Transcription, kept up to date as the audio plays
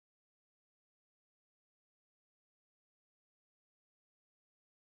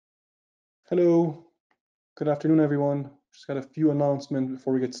Hello, good afternoon, everyone. Just got a few announcements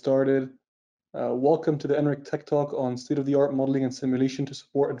before we get started. Welcome to the NRIC Tech Talk on state-of-the-art modeling and simulation to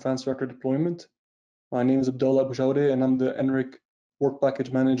support advanced reactor deployment. My name is Abdullah Abujaude, and I'm the NRIC Work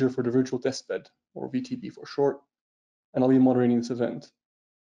Package Manager for the Virtual Testbed, or VTB for short, and I'll be moderating this event.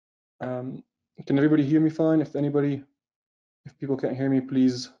 Can everybody hear me fine? If people can't hear me,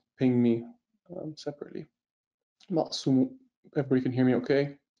 please ping me separately. I'll assume everybody can hear me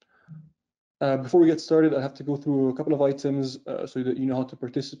okay. Before we get started, I have to go through a couple of items so that you know how to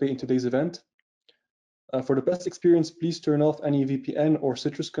participate in today's event. For the best experience, please turn off any VPN or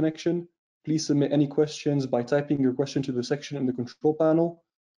Citrus connection. Please submit any questions by typing your question to the section in the control panel.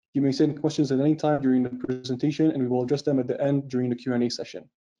 You may send questions at any time during the presentation, and we will address them at the end during the Q&A session.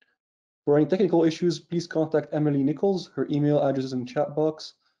 For any technical issues, please contact Emily Nichols. Her email address is in the chat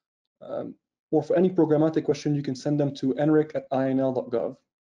box. Or for any programmatic question, you can send them to nric@inl.gov.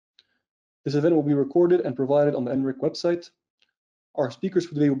 This event will be recorded and provided on the NRIC website. Our speakers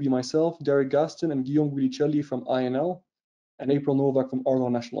for today will be myself, Derek Gaston, and Guillaume Guilicelli from INL, and April Novak from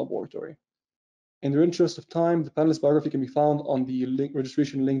Argonne National Laboratory. In the interest of time, the panelist biography can be found on the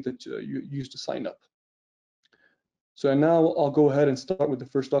registration link that you used to sign up. So now I'll go ahead and start with the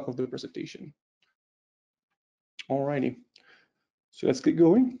first talk of the presentation. Alrighty, so let's get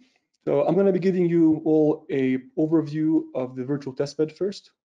going. So I'm going to be giving you all an overview of the virtual testbed first.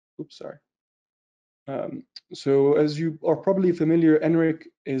 Oops, sorry. So as you are probably familiar, NRIC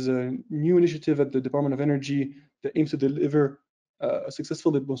is a new initiative at the Department of Energy that aims to deliver a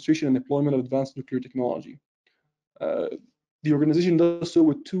successful demonstration and deployment of advanced nuclear technology. The organization does so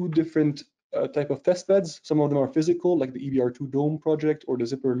with two different type of test beds. Some of them are physical, like the EBR2 Dome project or the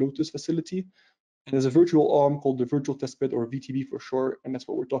Zipper Lotus facility. And there's a virtual arm called the Virtual Testbed, or VTB for short, and that's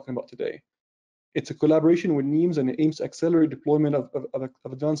what we're talking about today. It's a collaboration with NEAMS, and it aims to accelerate deployment of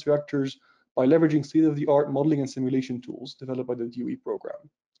advanced reactors by leveraging state-of-the-art modeling and simulation tools developed by the DOE program.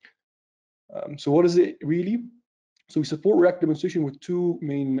 So what is it really? So we support reactor demonstration with two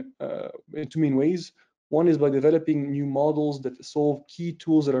main ways. One is by developing new models that solve key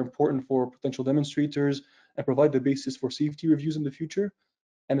tools that are important for potential demonstrators and provide the basis for safety reviews in the future.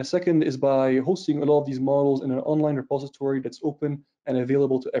 And the second is by hosting a lot of these models in an online repository that's open and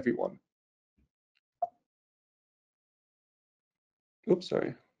available to everyone. Oops,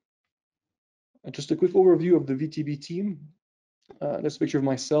 sorry. Just a quick overview of the VTB team. This picture of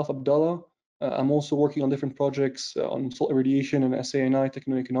myself, Abdallah. I'm also working on different projects on salt irradiation and SANI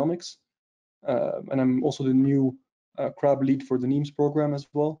techno-economics. And I'm also the new CRAB lead for the NEAMS program as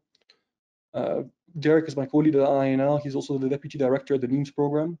well. Derek is my co-lead at INL. He's also the deputy director at the NEAMS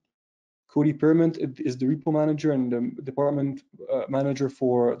program. Cody Perment is the repo manager and the department manager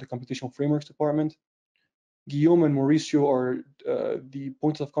for the computational frameworks department. Guillaume and Mauricio are the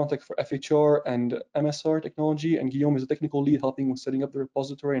points of contact for FHR and MSR technology, and Guillaume is a technical lead helping with setting up the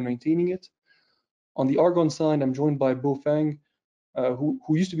repository and maintaining it. On the Argonne side, I'm joined by Bo Fang, who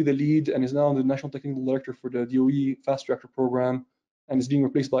used to be the lead and is now the National Technical Director for the DOE Fast Reactor Program, and is being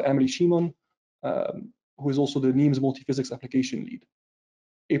replaced by Emily Shimon, who is also the NEAMS multiphysics application lead.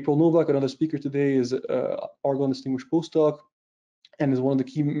 April Novak, another speaker today, is Argonne Distinguished Postdoc, and is one of the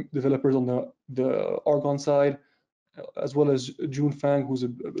key developers on the Argonne side, as well as June Fang, who's a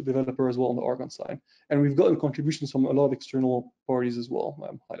developer as well on the Argonne side. And we've gotten contributions from a lot of external parties as well.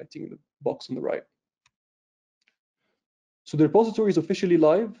 I'm highlighting the box on the right. So the repository is officially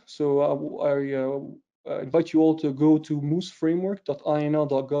live. So I invite you all to go to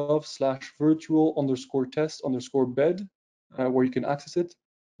mooseframework.inl.gov/virtual_test_bed, where you can access it.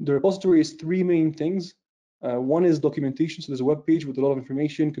 The repository is three main things. One is documentation. So there's a web page with a lot of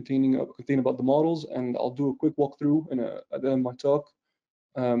information containing about the models, and I'll do a quick walkthrough at the end of my talk.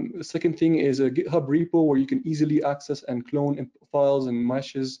 The second thing is a GitHub repo where you can easily access and clone input files and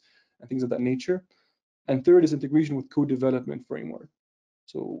meshes and things of that nature. And third is integration with code development framework.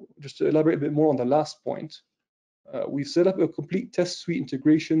 So just to elaborate a bit more on the last point, we've set up a complete test suite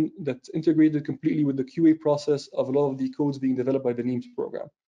integration that's integrated completely with the QA process of a lot of the codes being developed by the NEAMS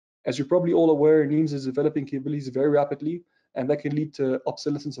program. As you're probably all aware, NEAMS is developing capabilities very rapidly, and that can lead to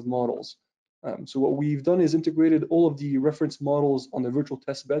obsolescence of models. So what we've done is integrated all of the reference models on the virtual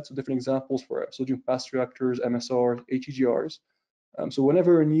test bed, so different examples for sodium fast reactors, MSRs, HEGRs. So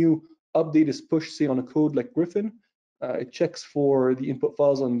whenever a new update is pushed, say on a code like Griffin, it checks for the input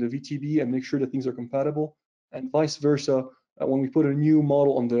files on the VTB and makes sure that things are compatible, and vice versa. When we put a new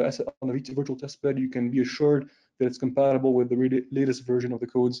model on the virtual test bed, you can be assured that it's compatible with the latest version of the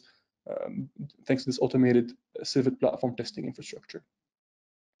codes, thanks to this automated Civet platform testing infrastructure.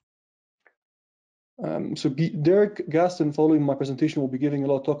 So Derek Gaston, following my presentation, will be giving a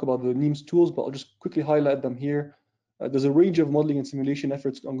lot of talk about the NEAMS tools, but I'll just quickly highlight them here. There's a range of modeling and simulation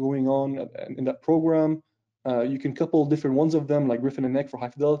efforts going on in that program. You can couple different ones of them, like Griffin and Neck for high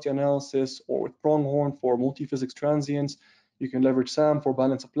fidelity analysis, or with Pronghorn for multiphysics transients. You can leverage SAM for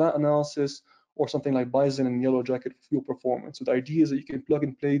balance of plant analysis, or something like Bison and Yellow Jacket for fuel performance. So the idea is that you can plug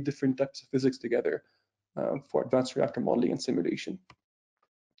and play different types of physics together for advanced reactor modeling and simulation.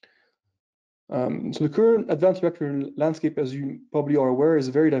 So the current advanced reactor landscape, as you probably are aware, is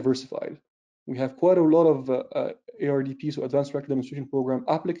very diversified. We have quite a lot of ARDP, so Advanced Reactor Demonstration Program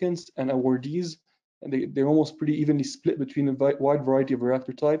applicants and awardees, and they're almost pretty evenly split between a wide variety of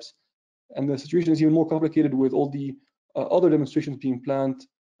reactor types. And the situation is even more complicated with all the other demonstrations being planned,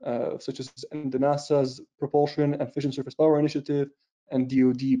 such as the NASA's Propulsion and Fission Surface Power Initiative and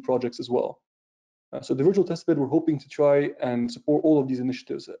DoD projects as well. So the virtual testbed, we're hoping to try and support all of these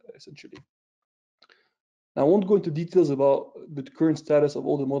initiatives, essentially. Now, I won't go into details about the current status of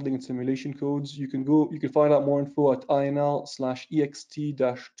all the modeling and simulation codes. You can find out more info at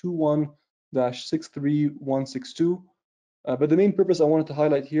INL/EXT-21-63162. But the main purpose I wanted to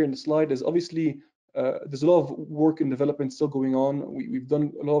highlight here in the slide is obviously there's a lot of work and development still going on. We've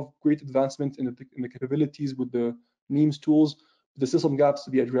done a lot of great advancement in the capabilities with the NEAMS tools. There's still some gaps to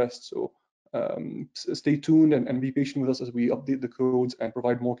be addressed. So stay tuned and be patient with us as we update the codes and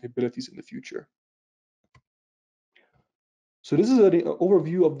provide more capabilities in the future. So this is an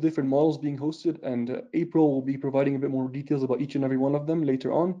overview of different models being hosted, and April will be providing a bit more details about each and every one of them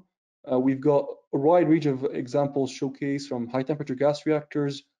later on. We've got a wide range of examples showcased, from high temperature gas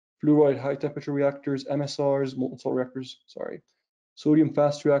reactors, fluoride high temperature reactors, MSRs, molten salt reactors, sodium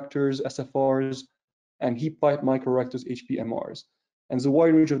fast reactors, SFRs, and heat pipe microreactors, HPMRs. And there's a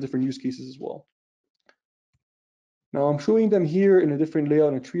wide range of different use cases as well. Now I'm showing them here in a different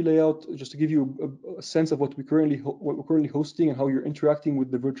layout, in a tree layout, just to give you a sense of what we're currently hosting and how you're interacting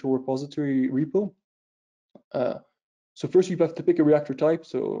with the virtual repository repo. So first you have to pick a reactor type.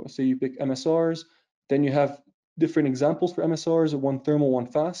 So say you pick MSRs, then you have different examples for MSRs, one thermal, one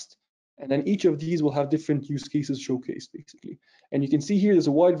fast. And then each of these will have different use cases showcased, basically. And you can see here there's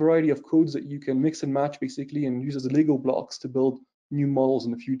a wide variety of codes that you can mix and match, basically, and use as Lego blocks to build new models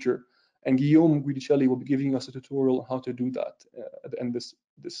in the future. And Guillaume Guidicelli will be giving us a tutorial on how to do that at the end of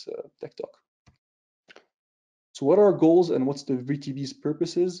this tech talk. So what are our goals and what's the VTB's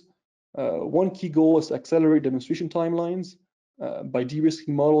purposes? One key goal is to accelerate demonstration timelines by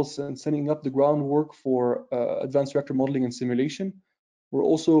de-risking models and setting up the groundwork for advanced reactor modeling and simulation. We're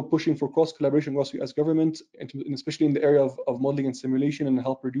also pushing for cross-collaboration across U.S. government, and especially in the area of modeling and simulation, and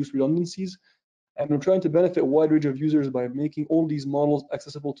help reduce redundancies. And we're trying to benefit a wide range of users by making all these models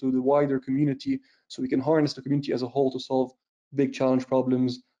accessible to the wider community, so we can harness the community as a whole to solve big challenge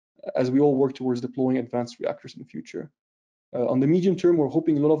problems as we all work towards deploying advanced reactors in the future. On the medium term, we're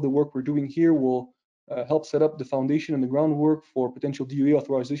hoping a lot of the work we're doing here will help set up the foundation and the groundwork for potential DOE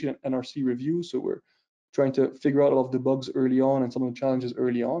authorization and NRC review. So we're trying to figure out all of the bugs early on and some of the challenges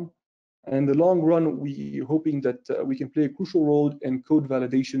early on. And in the long run, we're hoping that we can play a crucial role in code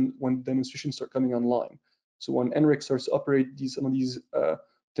validation when demonstrations start coming online. So when NRIC starts to operate some of these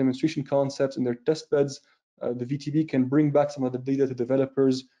demonstration concepts in their test beds, the VTB can bring back some of the data to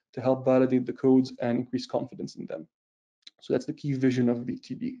developers to help validate the codes and increase confidence in them. So that's the key vision of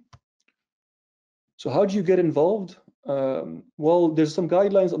VTB. So how do you get involved? Well, there's some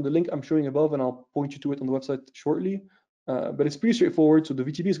guidelines on the link I'm showing above, and I'll point you to it on the website shortly. But it's pretty straightforward. So the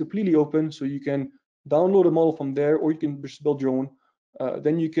VTB is completely open, so you can download a model from there, or you can just build your own.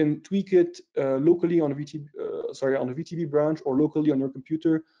 Then you can tweak it locally on a on a VTB branch, or locally on your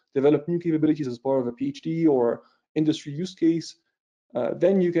computer, develop new capabilities as part of a PhD or industry use case.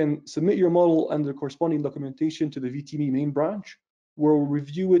 Then you can submit your model and the corresponding documentation to the VTB main branch. We'll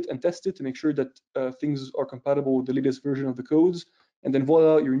review it and test it to make sure that things are compatible with the latest version of the codes. And then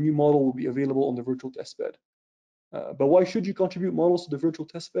voila, your new model will be available on the virtual testbed. But why should you contribute models to the virtual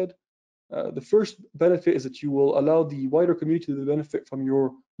testbed? The first benefit is that you will allow the wider community to benefit from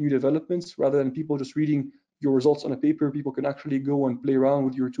your new developments. Rather than people just reading your results on a paper, people can actually go and play around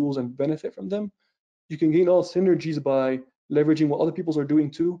with your tools and benefit from them. You can gain all synergies by leveraging what other people are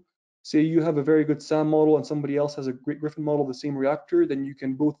doing too. Say you have a very good SAM model and somebody else has a great Griffin model of the same reactor, then you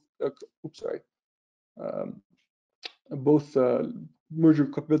can both, merge your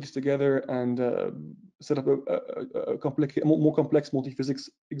capabilities together and set up a more complex multi-physics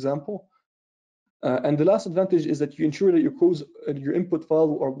example. And the last advantage is that you ensure that your codes and your input file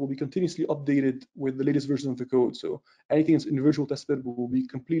will be continuously updated with the latest version of the code. So anything that's in the virtual testbed will be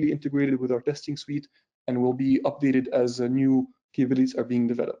completely integrated with our testing suite and will be updated as new capabilities are being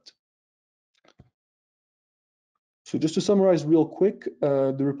developed. So just to summarize real quick,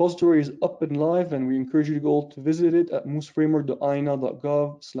 the repository is up and live, and we encourage you to go to visit it at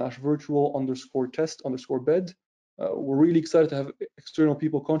mooseframework.ina.gov/virtual_test_bed. We're really excited to have external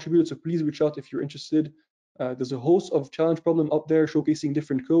people contribute, so please reach out if you're interested. There's a host of challenge problem up there showcasing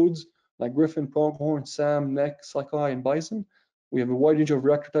different codes like Griffin, Pronghorn, SAM, NEC, Sakai, and Bison. We have a wide range of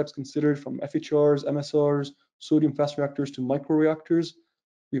reactor types considered, from FHRs, MSRs, sodium fast reactors to microreactors.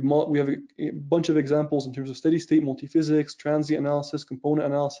 We have a bunch of examples in terms of steady state, multiphysics, transient analysis, component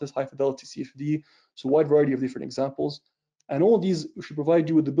analysis, high fidelity CFD, so a wide variety of different examples. And all of these should provide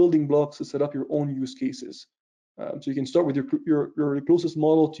you with the building blocks to set up your own use cases. So you can start with your closest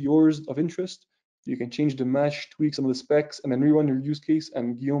model to yours of interest. You can change the mesh, tweak some of the specs, and then rerun your use case,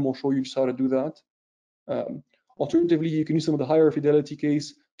 and Guillaume will show you just how to do that. Alternatively, you can use some of the higher fidelity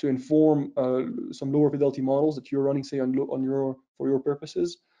case to inform some lower fidelity models that you're running, say, for your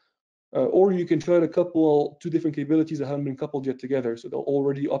purposes. Or you can try to couple two different capabilities that haven't been coupled yet together. So they're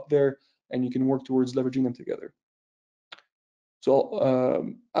already up there, and you can work towards leveraging them together.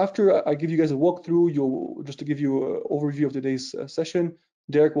 So after I give you guys a walkthrough, just to give you an overview of today's session,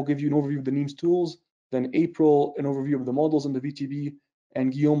 Derek will give you an overview of the NEAMS tools, then April, an overview of the models in the VTB,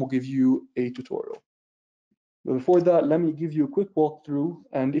 and Guillaume will give you a tutorial. But before that, let me give you a quick walkthrough.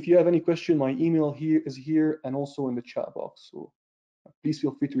 And if you have any question, my email is here and also in the chat box. So please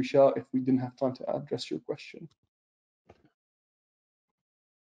feel free to reach out if we didn't have time to address your question.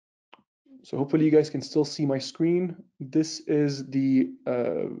 So hopefully you guys can still see my screen. This is the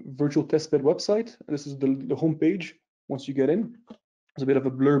virtual testbed website. This is the home page once you get in. There's a bit of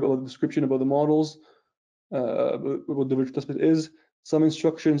a blurb about the description about the models, what the virtual testbed is, some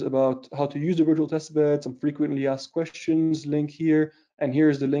instructions about how to use the virtual testbed, some frequently asked questions, link here, and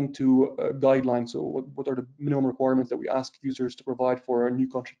here's the link to guidelines. So what are the minimum requirements that we ask users to provide for a new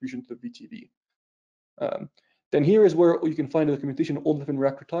contribution to the VTB. Then here is where you can find the documentation of all the different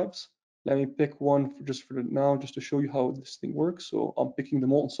reactor types. Let me pick one just for now, just to show you how this thing works. So I'm picking the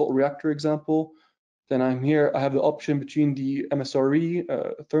molten salt reactor example. Then I'm here, I have the option between the MSRE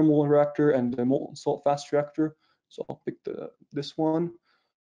thermal reactor and the molten salt fast reactor. So I'll pick this one.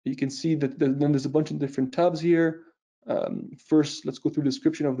 You can see that then there's a bunch of different tabs here. First, let's go through the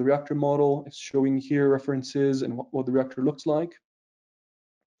description of the reactor model. It's showing here references and what the reactor looks like.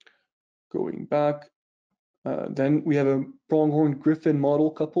 Going back, then we have a Pronghorn Griffin model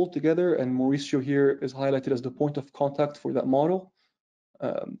coupled together, and Mauricio here is highlighted as the point of contact for that model.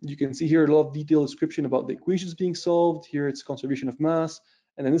 You can see here a lot of detailed description about the equations being solved. Here it's conservation of mass,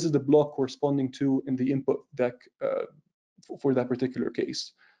 and then this is the block corresponding to in the input deck for that particular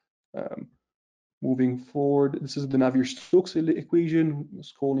case. Moving forward, this is the Navier-Stokes equation,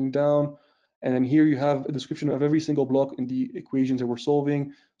 scrolling down, and then here you have a description of every single block in the equations that we're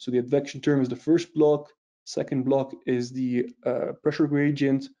solving. So the advection term is the first block, second block is the pressure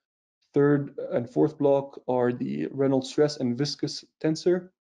gradient, third and fourth block are the Reynolds stress and viscous tensor.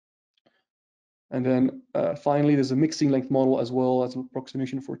 And then finally, there's a mixing length model as well as an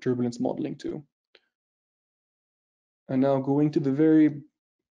approximation for turbulence modeling too. And now going to the very,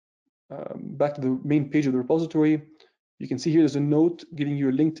 back to the main page of the repository, you can see here there's a note giving you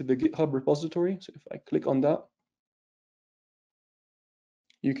a link to the GitHub repository. So if I click on that,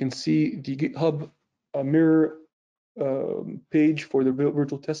 you can see the GitHub mirror page for the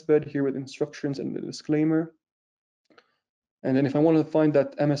virtual testbed here with instructions and the disclaimer. And then if I want to find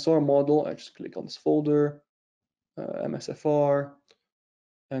that MSR model, I just click on this folder, MSFR,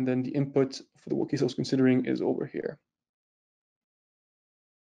 and then the input for the case I was considering is over here.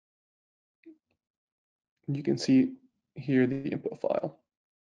 You can see here the input file.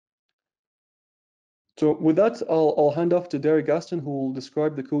 So with that, I'll hand off to Derek Gaston, who will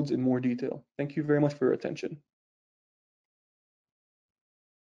describe the codes in more detail. Thank you very much for your attention.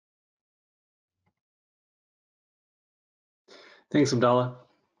 Thanks, Abdallah.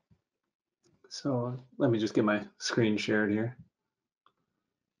 So let me just get my screen shared here.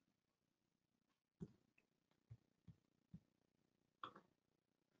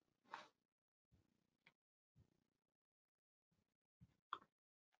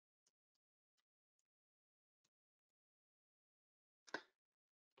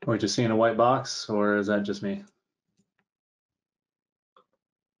 Are we just seeing a white box, or is that just me?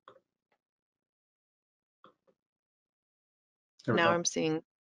 Now I'm seeing.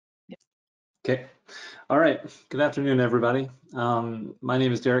 Yeah. Okay. All right. Good afternoon, everybody. My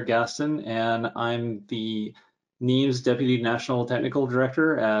name is Derek Gaston, and I'm the NEAMS Deputy National Technical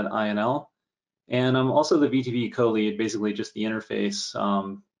Director at INL. And I'm also the VTB co-lead, basically just the interface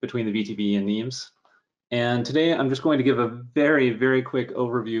between the VTB and NEAMS. And today I'm just going to give a very, very quick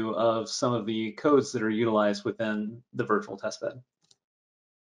overview of some of the codes that are utilized within the virtual testbed.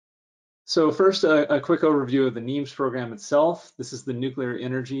 So first, a quick overview of the NEAMS program itself. This is the Nuclear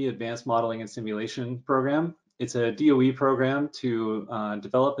Energy Advanced Modeling and Simulation program. It's a DOE program to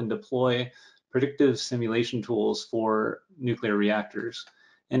develop and deploy predictive simulation tools for nuclear reactors.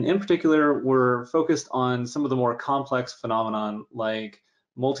 And in particular, we're focused on some of the more complex phenomenon like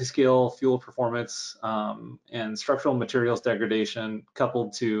multi-scale fuel performance and structural materials degradation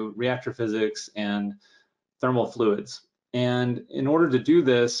coupled to reactor physics and thermal fluids. And in order to do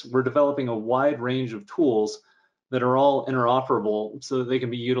this, we're developing a wide range of tools that are all interoperable so that they can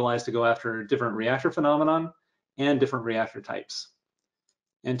be utilized to go after different reactor phenomenon and different reactor types.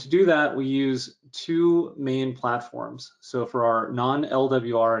 And to do that, we use two main platforms. So for our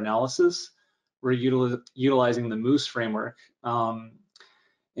non-LWR analysis, we're utilizing the MOOS framework.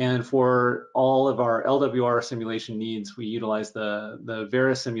 And for all of our LWR simulation needs, we utilize the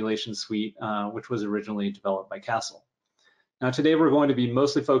Vera simulation suite, which was originally developed by Castle. Now today we're going to be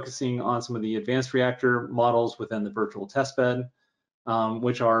mostly focusing on some of the advanced reactor models within the virtual testbed,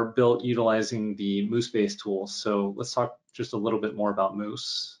 which are built utilizing the MOOS-based tools. So let's talk just a little bit more about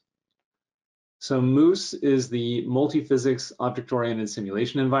MOOS. So MOOS is the multiphysics object-oriented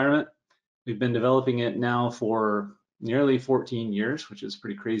simulation environment. We've been developing it now for nearly 14 years, which is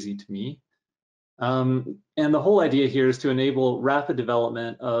pretty crazy to me. And the whole idea here is to enable rapid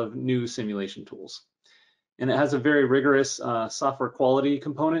development of new simulation tools. And it has a very rigorous software quality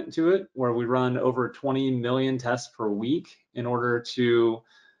component to it, where we run over 20 million tests per week in order to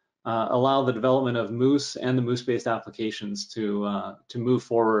allow the development of MOOS and the MOOS-based applications to move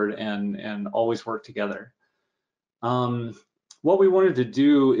forward and always work together. What we wanted to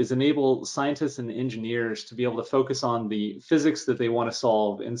do is enable scientists and engineers to be able to focus on the physics that they want to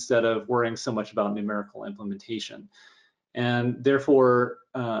solve instead of worrying so much about numerical implementation. And therefore,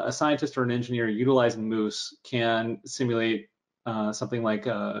 a scientist or an engineer utilizing MOOS can simulate something like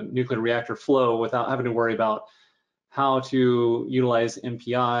a nuclear reactor flow without having to worry about how to utilize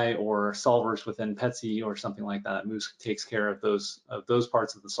MPI or solvers within PETSI or something like that. MOOS takes care of those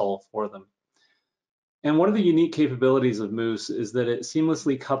parts of the solve for them. And one of the unique capabilities of MOOS is that it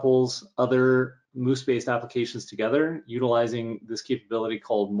seamlessly couples other MOOS-based applications together, utilizing this capability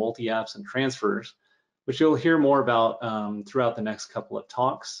called multi-apps and transfers, which you'll hear more about throughout the next couple of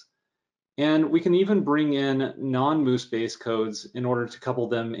talks. And we can even bring in non-MOOS-based codes in order to couple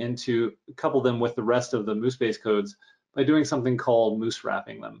them with the rest of the MOOS-based codes by doing something called MOOS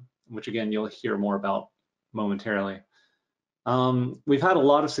wrapping them, which again, you'll hear more about momentarily. We've had a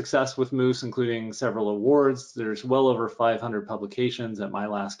lot of success with MOOS, including several awards. There's well over 500 publications at my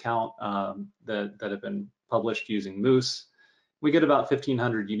last count that have been published using MOOS. We get about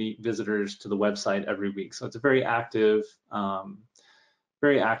 1,500 unique visitors to the website every week. So it's a very active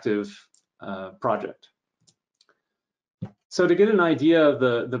project. So to get an idea of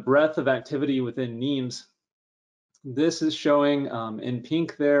the breadth of activity within NEAMS, this is showing in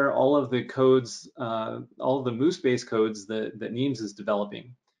pink there all of the codes, all of the MOOS-based codes that NEAMS is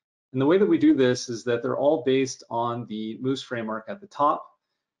developing. And the way that we do this is that they're all based on the MOOS framework at the top.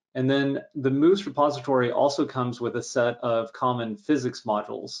 And then the MOOS repository also comes with a set of common physics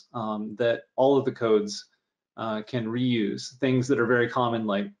modules that all of the codes can reuse. Things that are very common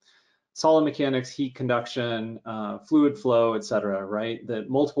like solid mechanics, heat conduction, fluid flow, etc., right? That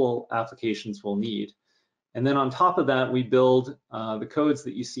multiple applications will need. And then on top of that, we build the codes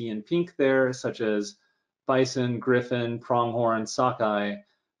that you see in pink there, such as Bison, Griffin, Pronghorn, Sockeye,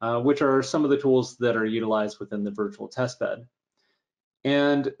 which are some of the tools that are utilized within the virtual testbed.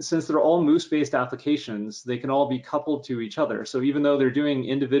 And since they're all MOOS-based applications, they can all be coupled to each other. So even though they're doing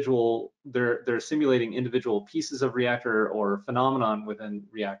they're simulating individual pieces of reactor or phenomenon within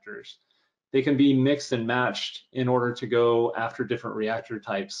reactors, they can be mixed and matched in order to go after different reactor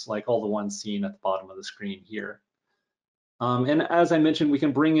types, like all the ones seen at the bottom of the screen here. And as I mentioned, we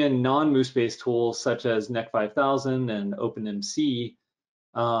can bring in non-MOOS-based tools such as NEC 5000 and OpenMC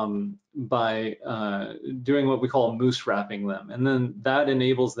by doing what we call MOOS wrapping them. And then that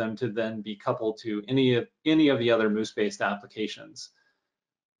enables them to then be coupled to any of the other MOOS-based applications.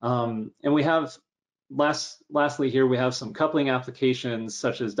 And we have, lastly here, we have some coupling applications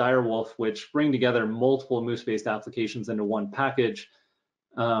such as Direwolf, which bring together multiple MOOS-based applications into one package,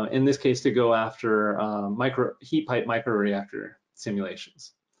 in this case to go after heat pipe microreactor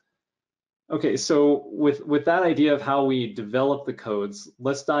simulations. Okay, so with that idea of how we develop the codes,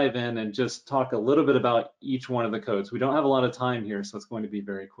 let's dive in and just talk a little bit about each one of the codes. We don't have a lot of time here, so it's going to be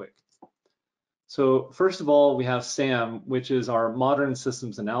very quick. So first of all, we have SAM, which is our modern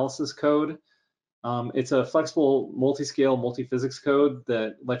systems analysis code. It's a flexible multi-scale multiphysics code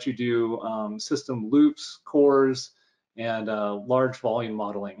that lets you do system loops, cores, and large volume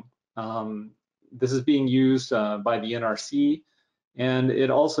modeling. This is being used by the NRC, and it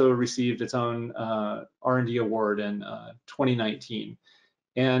also received its own R&D award in 2019.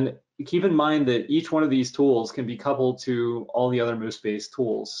 And keep in mind that each one of these tools can be coupled to all the other moose-based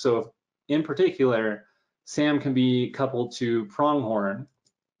tools. So in particular, SAM can be coupled to Pronghorn,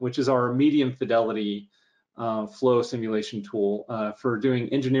 which is our medium fidelity flow simulation tool for doing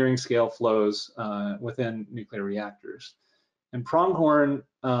engineering scale flows within nuclear reactors. And Pronghorn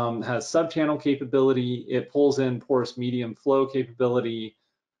has sub-channel capability. It pulls in porous medium flow capability,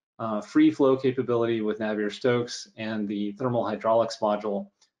 free flow capability with Navier-Stokes, and the thermal hydraulics module.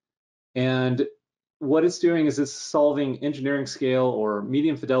 And what it's doing is it's solving engineering scale or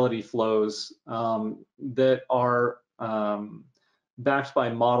medium fidelity flows that are backed by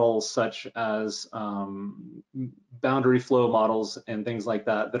models such as boundary flow models and things like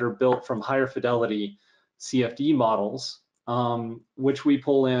that that are built from higher fidelity CFD models, which we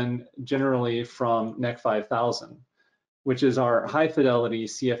pull in generally from NEC 5000, which is our high fidelity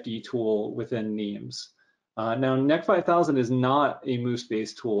CFD tool within NEAMS. Now, NEC 5000 is not a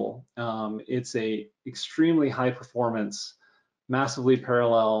moose-based tool. It's a extremely high performance, massively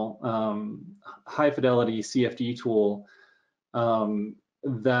parallel, high fidelity CFD tool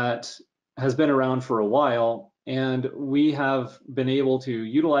that has been around for a while, and we have been able to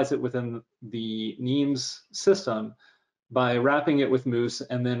utilize it within the NEAMS system by wrapping it with Moose,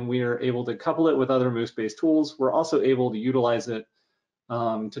 and then we are able to couple it with other Moose-based tools. We're also able to utilize it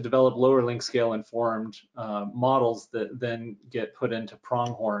to develop lower link scale informed models that then get put into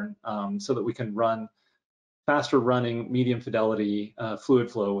Pronghorn so that we can run faster running medium fidelity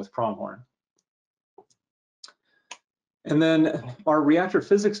fluid flow with Pronghorn. And then our reactor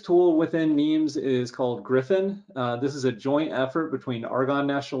physics tool within NEAMS is called Griffin. This is a joint effort between Argonne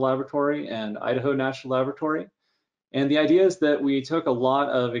National Laboratory and Idaho National Laboratory. And the idea is that we took a lot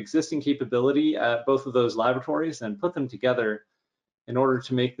of existing capability at both of those laboratories and put them together in order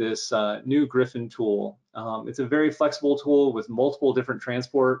to make this new Griffin tool. It's a very flexible tool with multiple different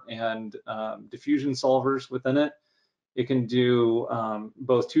transport and diffusion solvers within it. It can do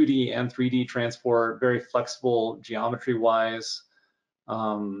both 2D and 3D transport, very flexible geometry-wise.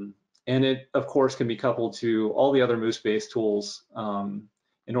 And it, of course, can be coupled to all the other Moose-based tools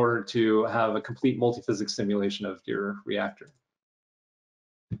in order to have a complete multiphysics simulation of your reactor.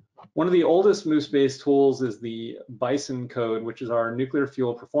 One of the oldest Moose-based tools is the Bison code, which is our nuclear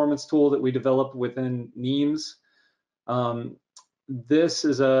fuel performance tool that we developed within NEAMS. This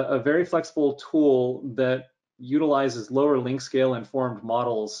is a very flexible tool that utilizes lower link scale informed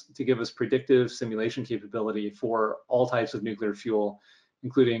models to give us predictive simulation capability for all types of nuclear fuel,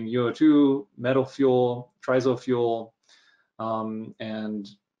 including UO2, metal fuel, triso fuel,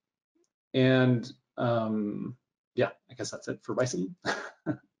 yeah, I guess that's it for Bison.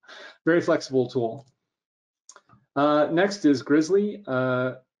 Very flexible tool. Next is Grizzly.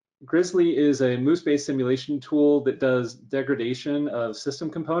 Grizzly is a Moose-based simulation tool that does degradation of system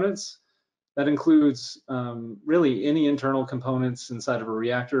components. That includes really any internal components inside of a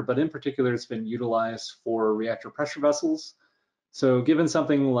reactor, but in particular, it's been utilized for reactor pressure vessels. So given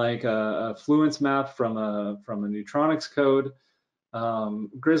something like a fluence map from a neutronics code,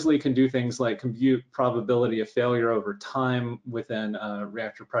 Grizzly can do things like compute probability of failure over time within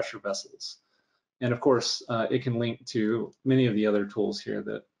reactor pressure vessels. And of course, it can link to many of the other tools here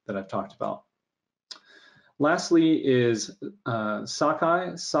that I've talked about. Lastly is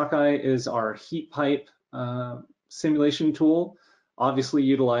Sockeye. Sockeye is our heat pipe simulation tool, obviously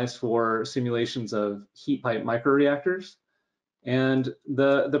utilized for simulations of heat pipe microreactors. And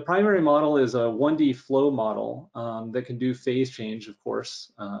the primary model is a 1D flow model that can do phase change, of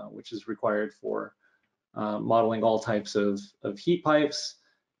course, which is required for modeling all types of heat pipes.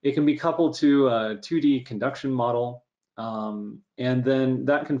 It can be coupled to a 2D conduction model, and then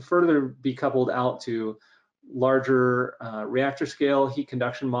that can further be coupled out to larger reactor scale heat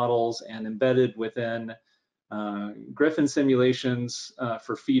conduction models and embedded within Griffin simulations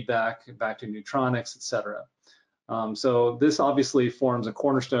for feedback back to neutronics, et cetera. So this obviously is a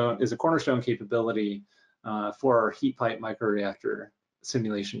cornerstone capability for our heat pipe microreactor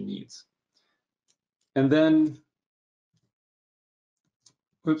simulation needs. And then,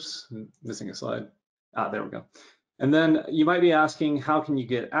 oops, missing a slide. There we go. And then you might be asking, how can you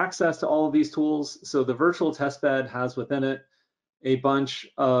get access to all of these tools? So the virtual testbed has within it a bunch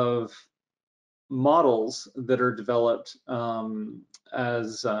of models that are developed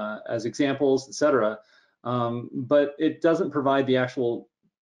as examples, et cetera. But it doesn't provide the actual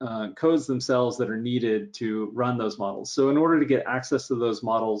codes themselves that are needed to run those models. So in order to get access to those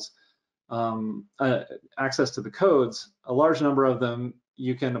models, access to the codes, a large number of them,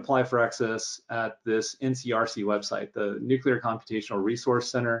 you can apply for access at this NCRC website, the Nuclear Computational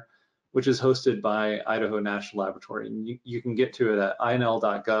Resource Center, which is hosted by Idaho National Laboratory. And you can get to it at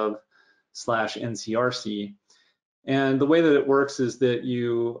inl.gov/NCRC. And the way that it works is that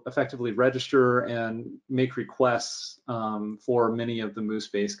you effectively register and make requests for many of the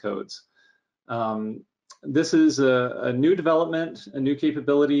Moose-based codes. This is a new development, a new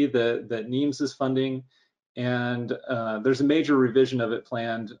capability that NEAMS is funding, and there's a major revision of it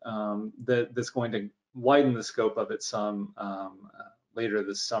planned that's going to widen the scope of it some later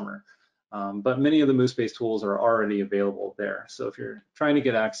this summer. But many of the Moose-based tools are already available there. So if you're trying to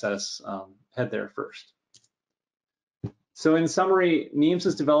get access, head there first. So in summary, NEAMS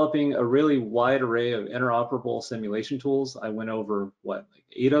is developing a really wide array of interoperable simulation tools. I went over, like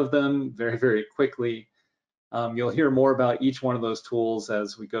 8 of them very, very quickly. You'll hear more about each one of those tools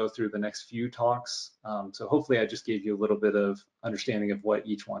as we go through the next few talks. So hopefully I just gave you a little bit of understanding of what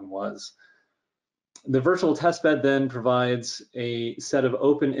each one was. The virtual testbed then provides a set of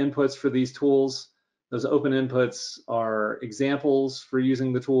open inputs for these tools. Those open inputs are examples for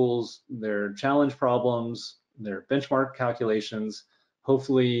using the tools, they're challenge problems, they're benchmark calculations.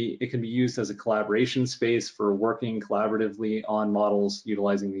 Hopefully it can be used as a collaboration space for working collaboratively on models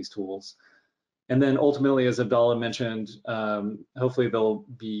utilizing these tools. And then ultimately, as Abdallah mentioned, hopefully they'll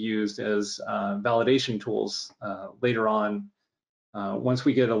be used as validation tools later on once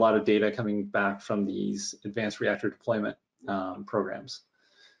we get a lot of data coming back from these advanced reactor deployment programs.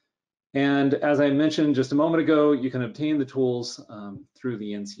 And as I mentioned just a moment ago, you can obtain the tools through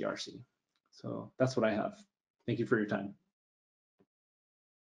the NCRC. So that's what I have. Thank you for your time.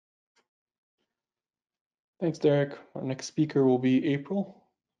 Thanks, Derek. Our next speaker will be April.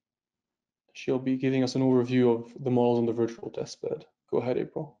 She'll be giving us an overview of the models on the virtual testbed. Go ahead,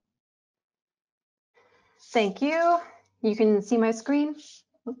 April. Thank you. You can see my screen?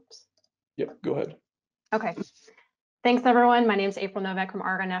 Oops. Yep, go ahead. Okay. Thanks, everyone. My name is April Novak from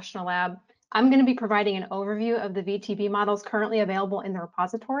Argonne National Lab. I'm going to be providing an overview of the VTB models currently available in the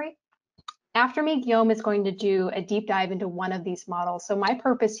repository. After me, Guillaume is going to do a deep dive into one of these models. So my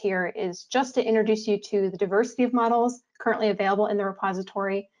purpose here is just to introduce you to the diversity of models currently available in the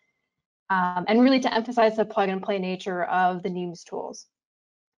repository, and really to emphasize the plug and play nature of the NEAMS tools.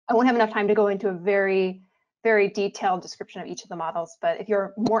 I won't have enough time to go into a very, very detailed description of each of the models, but if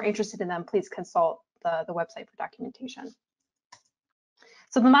you're more interested in them, please consult the website for documentation.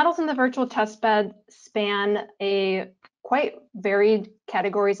 So the models in the virtual testbed span a quite varied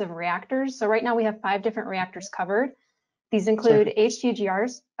categories of reactors. So right now we have 5 different reactors covered. These include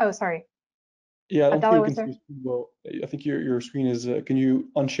HTGRs. Oh, sorry. Yeah, I don't Abdallah, think you can see well. I think your screen is, can you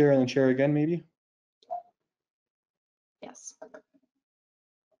unshare and then share again, maybe? Yes.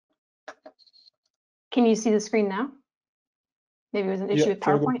 Can you see the screen now? Maybe it was an issue with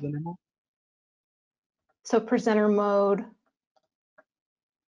PowerPoint. So presenter mode.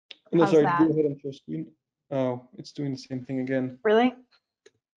 No, How's sorry, that? go ahead and share screen. Oh, it's doing the same thing again. Really?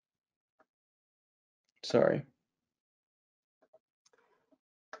 Sorry.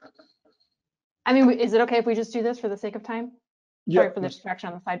 I mean, is it okay if we just do this for the sake of time? Yeah. Sorry for the distraction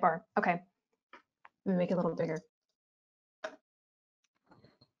on the sidebar. Okay. Let me make it a little bigger.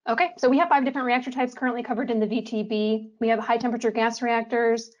 Okay, so we have 5 different reactor types currently covered in the VTB. We have high temperature gas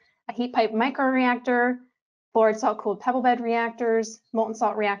reactors, a heat pipe microreactor, fluoride salt cooled pebble bed reactors, molten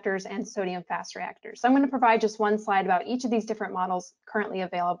salt reactors, and sodium fast reactors. So I'm going to provide just one slide about each of these different models currently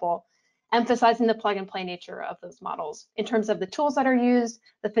available, emphasizing the plug and play nature of those models in terms of the tools that are used,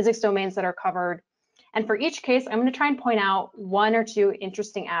 the physics domains that are covered. And for each case, I'm going to try and point out 1 or 2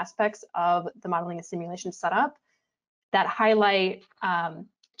 interesting aspects of the modeling and simulation setup that highlight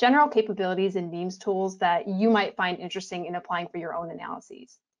general capabilities in NEAMS tools that you might find interesting in applying for your own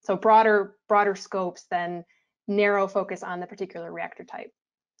analyses. So broader scopes than narrow focus on the particular reactor type.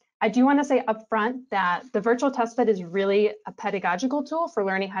 I do want to say upfront that the virtual testbed is really a pedagogical tool for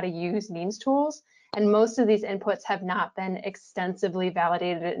learning how to use NEAMS tools, and most of these inputs have not been extensively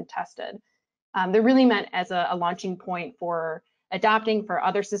validated and tested. They're really meant as a launching point for adopting for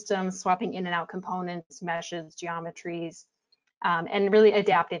other systems, swapping in and out components, meshes, geometries, and really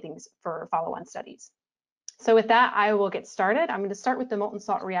adapting things for follow-on studies. So with that, I will get started. I'm going to start with the molten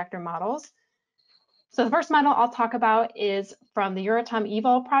salt reactor models. So the first model I'll talk about is from the Euratom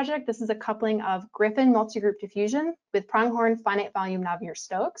EVOL project. This is a coupling of Griffin multigroup diffusion with Pronghorn finite volume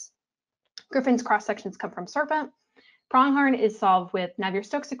Navier-Stokes. Griffin's cross-sections come from Serpent. Pronghorn is solved with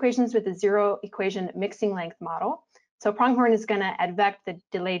Navier-Stokes equations with a 0 equation mixing length model. So pronghorn is going to advect the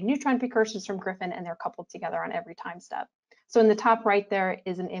delayed neutron precursors from Griffin, and they're coupled together on every time step. So in the top right there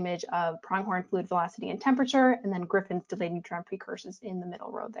is an image of pronghorn fluid velocity and temperature, and then Griffin's delayed neutron precursors in the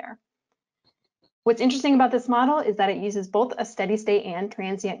middle row there. What's interesting about this model is that it uses both a steady state and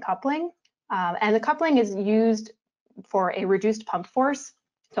transient coupling, and the coupling is used for a reduced pump force,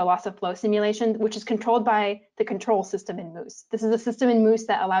 so loss of flow simulation, which is controlled by the control system in MOOS. This is a system in MOOS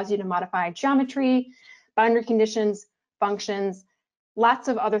that allows you to modify geometry, boundary conditions, functions, lots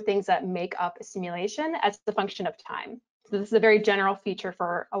of other things that make up a simulation as the function of time. So this is a very general feature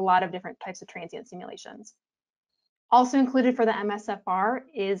for a lot of different types of transient simulations. Also included for the MSFR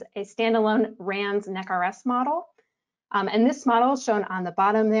is a standalone RANS NEC-RS model. And this model shown on the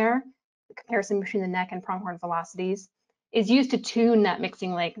bottom there, the comparison between the neck and pronghorn velocities, is used to tune that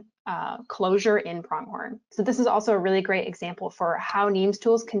mixing lake closure in pronghorn. So this is also a really great example for how NEAMS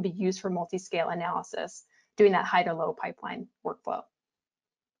tools can be used for multi-scale analysis, doing that high to low pipeline workflow.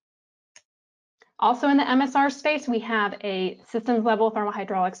 Also in the MSR space, we have a systems level thermal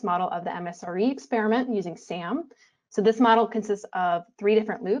hydraulics model of the MSRE experiment using SAM. So this model consists of 3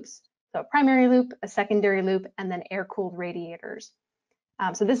 different loops, so a primary loop, a secondary loop, and then air-cooled radiators.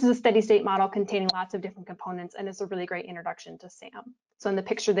 So this is a steady state model containing lots of different components, and it's a really great introduction to SAM. So in the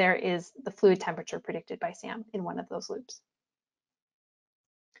picture there is the fluid temperature predicted by SAM in one of those loops.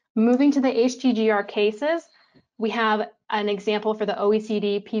 Moving to the HTGR cases, we have an example for the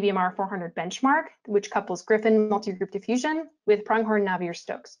OECD PVMR 400 benchmark, which couples Griffin multi-group diffusion with pronghorn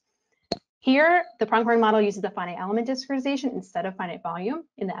Navier-Stokes. Here, the pronghorn model uses the finite element discretization instead of finite volume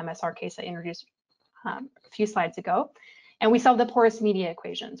in the MSR case I introduced a few slides ago. And we solve the porous media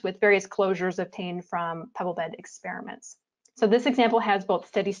equations with various closures obtained from pebble bed experiments. So this example has both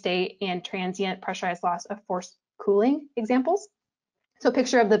steady state and transient pressurized loss of forced cooling examples. So a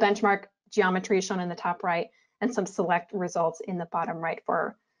picture of the benchmark geometry is shown in the top right, and some select results in the bottom right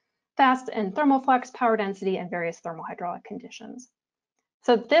for fast and thermal flux, power density, and various thermal hydraulic conditions.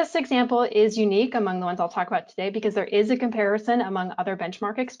 So this example is unique among the ones I'll talk about today because there is a comparison among other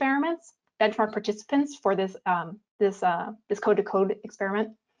benchmark experiments, benchmark participants for this this code-to-code experiment.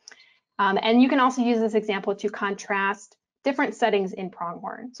 And you can also use this example to contrast different settings in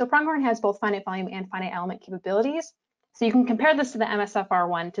pronghorn. So pronghorn has both finite volume and finite element capabilities. So you can compare this to the MSFR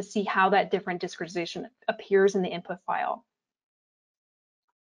one to see how that different discretization appears in the input file.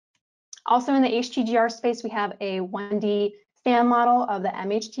 Also in the HTGR space, we have a 1D SAM model of the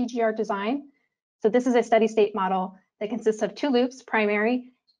MHTGR design. So this is a steady state model that consists of 2 loops,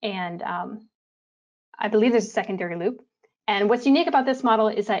 primary, and I believe there's a secondary loop. And what's unique about this model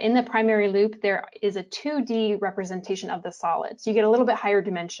is that in the primary loop, there is a 2D representation of the solid. So you get a little bit higher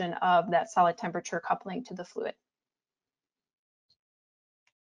dimension of that solid temperature coupling to the fluid.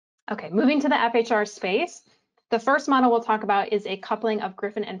 Okay, moving to the FHR space. The first model we'll talk about is a coupling of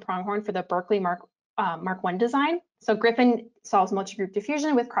Griffin and pronghorn for the Berkeley Mark I design. So Griffin solves multi-group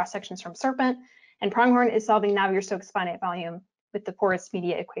diffusion with cross sections from Serpent, and pronghorn is solving Navier-Stokes finite volume with the porous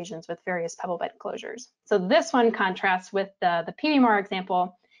media equations with various pebble bed closures. So this one contrasts with the PVMR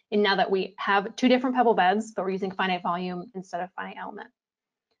example in now that we have 2 different pebble beds, but we're using finite volume instead of finite element.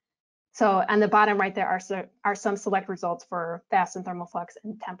 So on the bottom right there are some select results for fast and thermal flux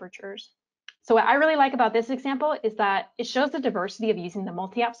and temperatures. So what I really like about this example is that it shows the diversity of using the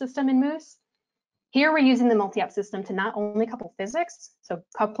multi-op system in MOOS. Here we're using the multi-op system to not only couple physics, so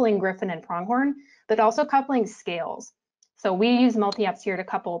coupling Griffin and pronghorn, but also coupling scales. So we use multi-ops here to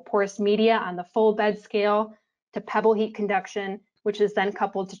couple porous media on the full bed scale to pebble heat conduction, which is then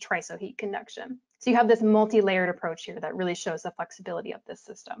coupled to triso heat conduction. So you have this multi-layered approach here that really shows the flexibility of this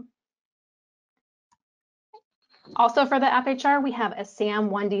system. Also for the FHR, we have a SAM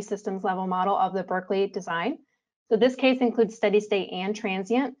 1D systems level model of the Berkeley design. So this case includes steady state and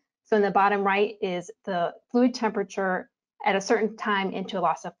transient. So in the bottom right is the fluid temperature at a certain time into a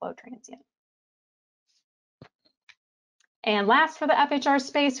loss of flow transient. And last for the FHR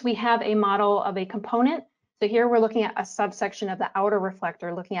space, we have a model of a component. So here we're looking at a subsection of the outer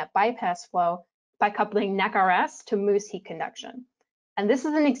reflector, looking at bypass flow by coupling NEC-RS to MOOS heat conduction. And this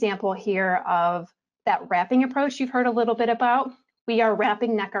is an example here of that wrapping approach you've heard a little bit about. We are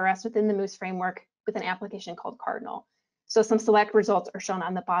wrapping NEC-RS within the MOOS framework with an application called Cardinal. So some select results are shown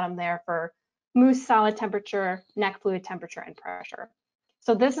on the bottom there for MOOS solid temperature, NEC fluid temperature, and pressure.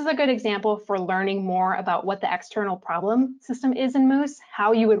 So this is a good example for learning more about what the external problem system is in MOOS,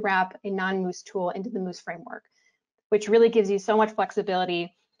 how you would wrap a non-MOOS tool into the MOOS framework, which really gives you so much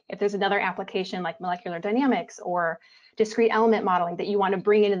flexibility if there's another application like molecular dynamics or discrete element modeling that you want to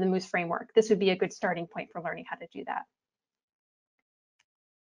bring into the MOOS framework. This would be a good starting point for learning how to do that.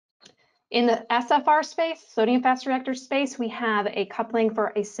 In the SFR space, sodium fast reactor space, we have a coupling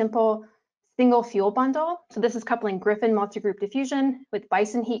for a simple single fuel bundle. So this is coupling Griffin multigroup diffusion with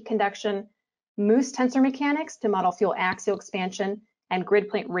Bison heat conduction, Moose tensor mechanics to model fuel axial expansion and grid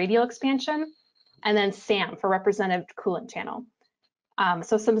plate radial expansion, and then SAM for representative coolant channel.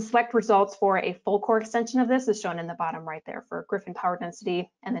 So some select results for a full core extension of this is shown in the bottom right there for Griffin power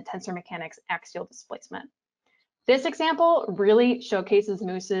density and the tensor mechanics axial displacement. This example really showcases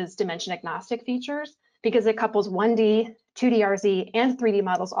Moose's dimension agnostic features because it couples 1D, 2D RZ, and 3D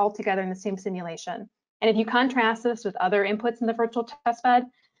models all together in the same simulation. And if you contrast this with other inputs in the virtual testbed,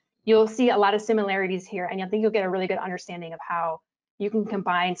 you'll see a lot of similarities here, and I think you'll get a really good understanding of how you can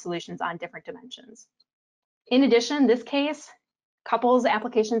combine solutions on different dimensions. In addition, this case couples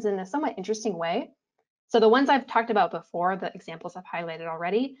applications in a somewhat interesting way. So the ones I've talked about before, the examples I've highlighted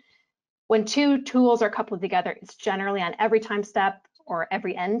already, when two tools are coupled together, it's generally on every time step or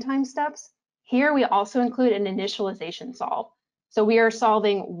every n time steps. Here we also include an initialization solve. So we are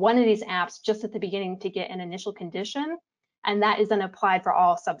solving one of these apps just at the beginning to get an initial condition, and that is then applied for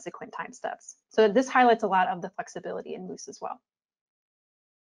all subsequent time steps. So this highlights a lot of the flexibility in Moose as well.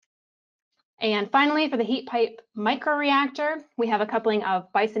 And finally, for the heat pipe microreactor, we have a coupling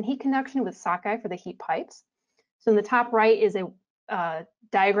of Bison heat conduction with sockeye for the heat pipes. So in the top right is a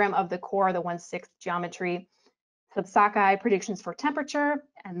diagram of the core, the 1/6 geometry, some sockeye predictions for temperature,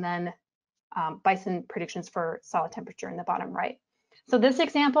 and then Bison predictions for solid temperature in the bottom right. So this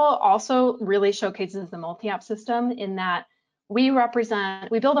example also really showcases the multi-op system in that we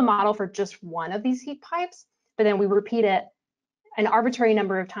build a model for just one of these heat pipes, but then we repeat it an arbitrary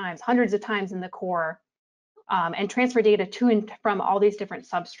number of times, hundreds of times in the core, and transfer data to and from all these different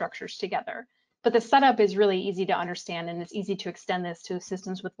substructures together. But the setup is really easy to understand, and it's easy to extend this to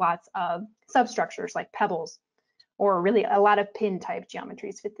systems with lots of substructures like pebbles, or really a lot of pin type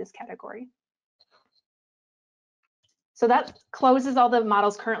geometries fit this category. So that closes all the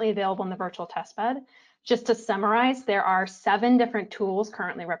models currently available in the virtual testbed. Just to summarize, there are 7 different tools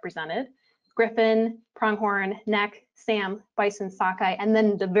currently represented: Griffin, Pronghorn, NEC, SAM, Bison, sockeye, and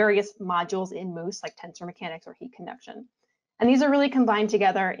then the various modules in Moose like tensor mechanics or heat conduction. And these are really combined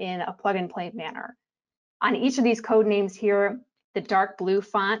together in a plug and play manner. On each of these code names here, the dark blue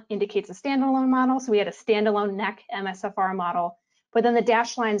font indicates a standalone model. So we had a standalone NEC MSFR model, but then the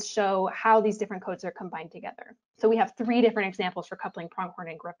dashed lines show how these different codes are combined together. So we have 3 different examples for coupling Pronghorn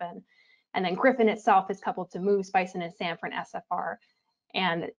and Griffin. And then Griffin itself is coupled to Moose, Bison, and SAM for an SFR.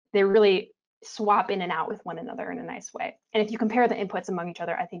 And they really swap in and out with one another in a nice way. And if you compare the inputs among each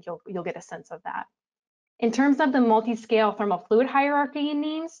other, I think you'll get a sense of that. In terms of the multi-scale thermal fluid hierarchy in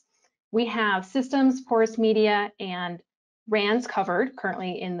NEAMS, we have systems, porous media, and RANs covered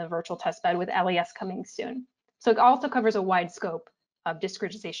currently in the virtual testbed with LES coming soon. So it also covers a wide scope of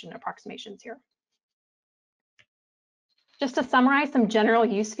discretization approximations here. Just to summarize some general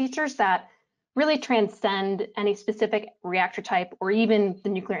use features that really transcend any specific reactor type or even the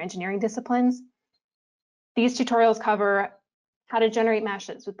nuclear engineering disciplines. These tutorials cover how to generate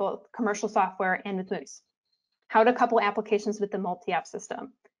meshes with both commercial software and with Moose, how to couple applications with the multi-app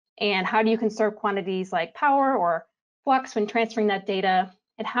system, and how do you conserve quantities like power or flux when transferring that data,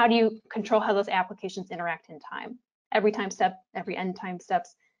 and how do you control how those applications interact in time, every time step, every end time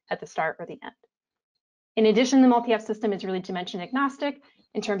steps at the start or the end. In addition, the multi-app system is really dimension agnostic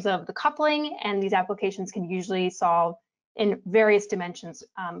in terms of the coupling, and these applications can usually solve in various dimensions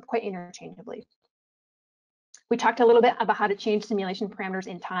quite interchangeably. We talked a little bit about how to change simulation parameters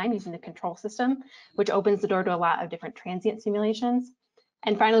in time using the control system, which opens the door to a lot of different transient simulations.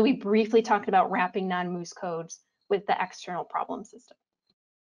 And finally, we briefly talked about wrapping non-Moose codes with the external problem system.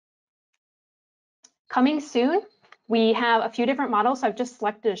 Coming soon, we have a few different models. So I've just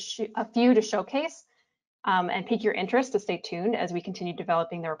selected a few to showcase and pique your interest, to stay tuned as we continue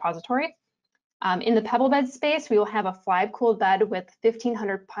developing the repository. In the pebble bed space, we will have a flibe-cooled bed with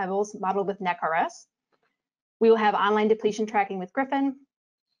 1,500 pebbles modeled with NEC-RS. We will have online depletion tracking with Griffin.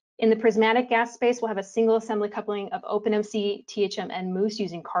 In the prismatic gas space, we'll have a single assembly coupling of OpenMC, THM, and Moose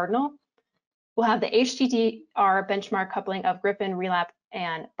using Cardinal. We'll have the HTTR benchmark coupling of Griffin, Relap,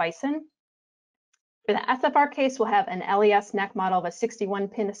 and Bison. For the SFR case, we'll have an LES NEC model of a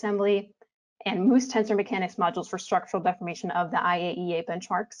 61-pin assembly and Moose tensor mechanics modules for structural deformation of the IAEA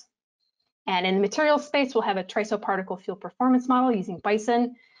benchmarks. And in the materials space, we'll have a trisoparticle fuel performance model using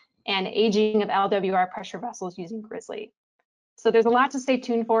Bison and aging of LWR pressure vessels using Grizzly. So there's a lot to stay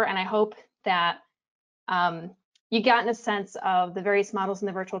tuned for, and I hope that you've gotten a sense of the various models in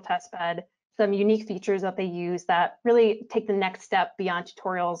the virtual testbed, some unique features that they use that really take the next step beyond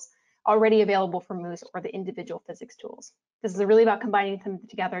tutorials already available for MOOS or the individual physics tools. This is really about combining them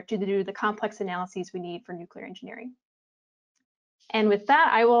together to do the complex analyses we need for nuclear engineering. And with that,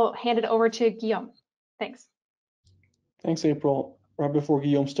 I will hand it over to Guillaume. Thanks. Thanks, April. Right before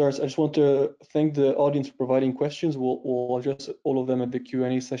Guillaume starts, I just want to thank the audience for providing questions. We'll address all of them at the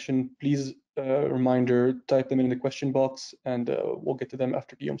Q&A session. Please, reminder, type them in the question box, and we'll get to them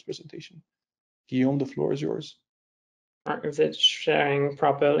after Guillaume's presentation. Guillaume, the floor is yours. Is it sharing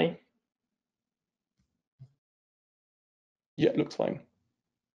properly? Yeah, it looks fine.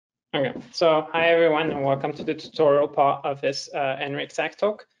 Okay, so hi everyone, and welcome to the tutorial part of this NRIC Tech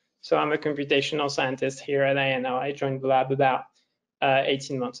Talk. So I'm a computational scientist here at INL. I joined the lab about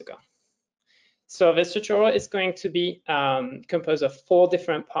 18 months ago. So this tutorial is going to be composed of 4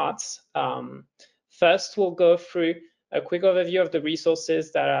 different parts. First, we'll go through a quick overview of the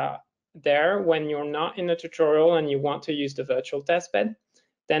resources that are there when you're not in the tutorial and you want to use the virtual testbed.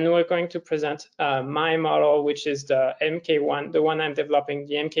 Then we're going to present my model, which is the MK1, the one I'm developing,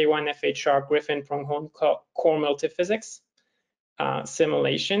 the MK1 FHR Griffin-Pronghorn core multiphysics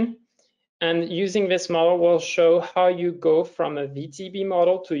simulation. And using this model, we'll show how you go from a VTB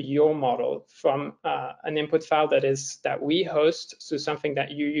model to your model, from an input file that we host to something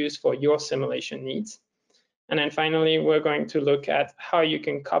that you use for your simulation needs. And then finally, we're going to look at how you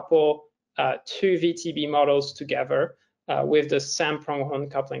can couple 2 VTB models together with the SAM-Pronghorn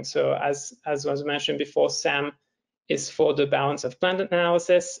coupling. So as was mentioned before, SAM is for the balance of plant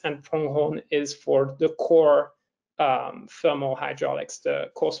analysis, and Pronghorn is for the core thermal hydraulics,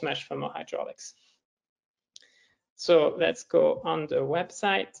 the coarse mesh thermal hydraulics. So let's go on the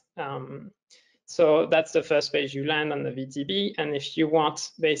website. So that's the first page. You land on the VTB, and if you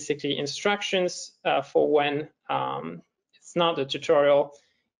want basically instructions for when it's not a tutorial,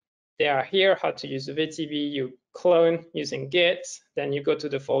 they are here. How to use the VTB, you clone using Git, then you go to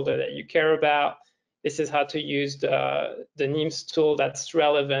the folder that you care about. This is how to use the NEAMS tool that's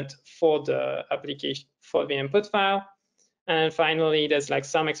relevant for the application, for the input file. And finally, there's like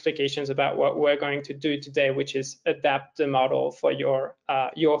some explications about what we're going to do today, which is adapt the model for your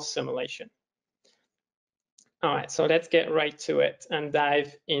simulation. All right, so let's get right to it and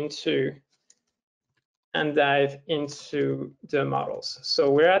dive into the models. So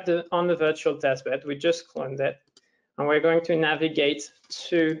we're on the virtual testbed. We just cloned it, and we're going to navigate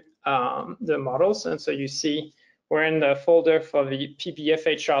to the models. And so you see we're in the folder for the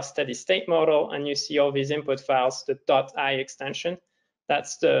PBFHR steady state model, and you see all these input files, the .i extension.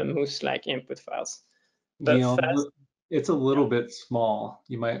 That's the Moose-like input files. Guillaume, it's a little bit small.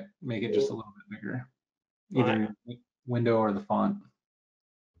 You might make it just a little bit bigger, either your window or the font.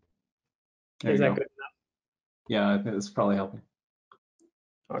 There Is you that go. good enough? Yeah, I think it's probably helping.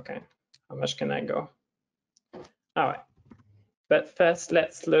 Okay, how much can I go? All right, but first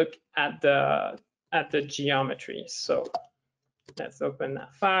let's look at the geometry. So let's open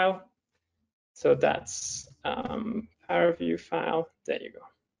that file. So that's Power View file. There you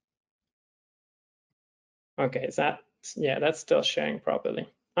go. Okay, is that, yeah, that's still sharing properly.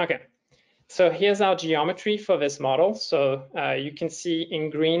 Okay, so here's our geometry for this model. So you can see in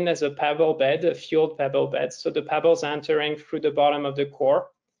green there's a pebble bed, a fueled pebble bed. So the pebbles are entering through the bottom of the core,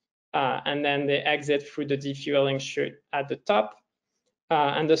 and then they exit through the defueling chute at the top.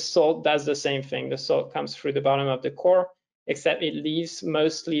 And the salt does the same thing. The salt comes through the bottom of the core, except it leaves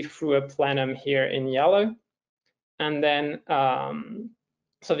mostly through a plenum here in yellow. And then,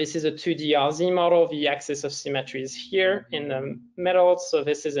 so this is a 2D RZ model. The axis of symmetry is here in the middle. So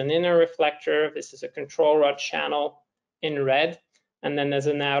this is an inner reflector. This is a control rod channel in red. And then there's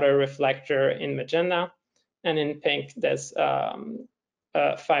an outer reflector in magenta. And in pink, there's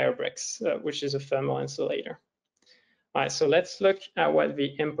fire bricks, which is a thermal insulator. All right, so let's look at what the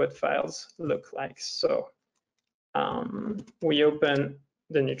input files look like. So we open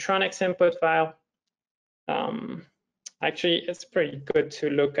the Neutronics input file. Actually, it's pretty good to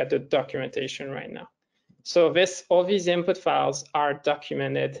look at the documentation right now. So all these input files are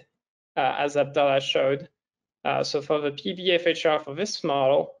documented as Abdallah showed. So for the PBFHR for this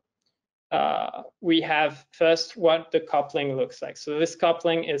model, we have first what the coupling looks like. So this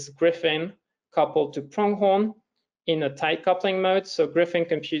coupling is Griffin coupled to Pronghorn in a tight coupling mode. So Griffin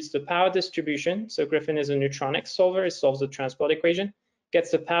computes the power distribution. So Griffin is a neutronic solver. It solves the transport equation, gets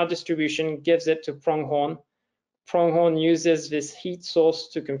the power distribution, gives it to Pronghorn. Pronghorn uses this heat source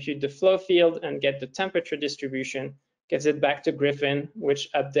to compute the flow field and get the temperature distribution, gives it back to Griffin, which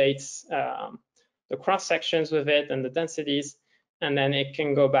updates the cross sections with it and the densities, and then it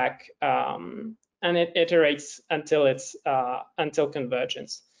can go back and it iterates until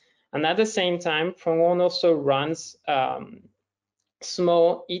convergence. And at the same time, Pronghorn also runs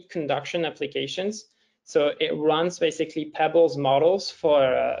small heat conduction applications. So it runs basically Pebbles models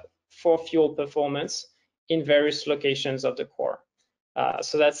for fuel performance in various locations of the core.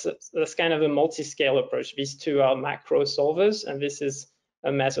 So that's kind of a multi-scale approach. These two are macro solvers, and this is a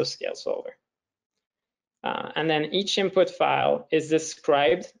mesoscale solver. And then each input file is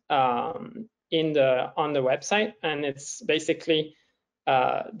described on the website, and it's basically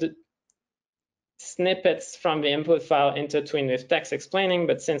the snippets from the input file intertwined with text explaining.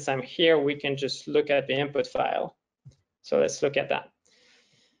 But since I'm here, we can just look at the input file. So let's look at that.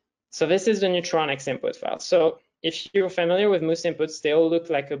 So this is the Neutronix input file. So if you're familiar with Moose inputs, they all look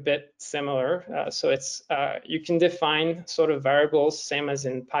like a bit similar. So it's you can define sort of variables, same as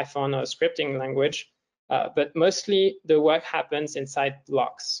in Python or a scripting language, but mostly the work happens inside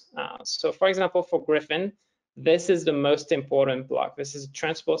blocks. So for example, for Griffin, this is the most important block. This is a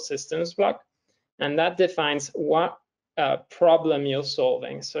transport systems block, and that defines what problem you're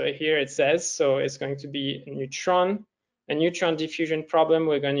solving. So here it says, so it's going to be a neutron diffusion problem.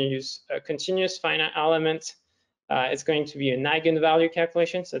 We're going to use a continuous finite element. It's going to be an eigenvalue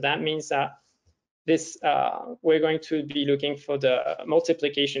calculation. So that means that this we're going to be looking for the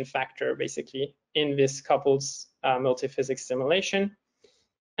multiplication factor basically in this coupled multiphysics simulation.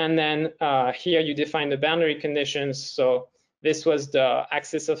 And then here you define the boundary conditions. So this was the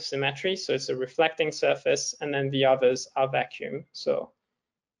axis of symmetry. So it's a reflecting surface, and then the others are vacuum. So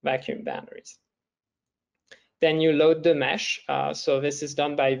vacuum boundaries. Then you load the mesh. So this is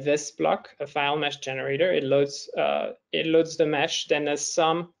done by this block, a file mesh generator. It loads the mesh. Then there's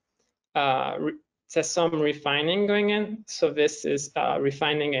some refining going in. So this is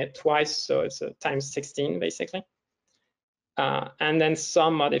refining it twice. So it's a times 16 basically. And then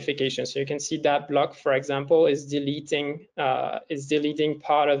some modifications. So you can see that block, for example, is deleting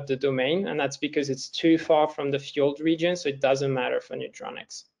part of the domain, and that's because it's too far from the field region. So it doesn't matter for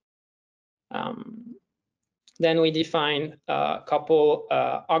Neutronix. Then we define a couple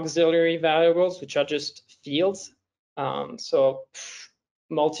auxiliary variables, which are just fields. So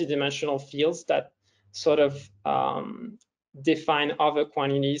multi-dimensional fields that sort of define other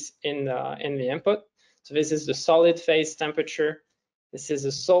quantities in the input. So this is the solid phase temperature. This is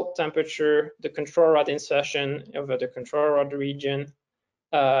the salt temperature, the control rod insertion over the control rod region,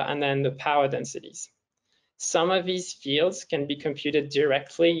 and then the power densities. Some of these fields can be computed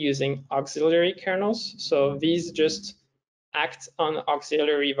directly using auxiliary kernels. So these just act on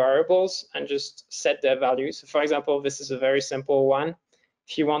auxiliary variables and just set their values. So for example, this is a very simple one.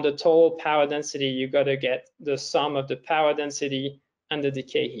 If you want the total power density, you got to get the sum of the power density and the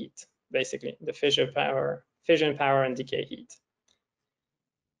decay heat, basically the fission power and decay heat.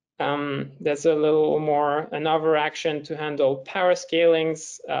 There's a little more another action to handle power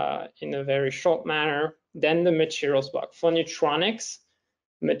scalings in a very short manner. Then the materials block. For Neutronix,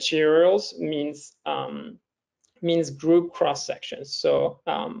 materials means group cross sections. So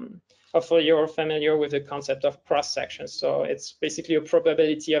hopefully you're familiar with the concept of cross sections. So it's basically a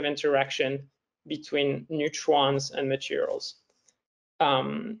probability of interaction between neutrons and materials.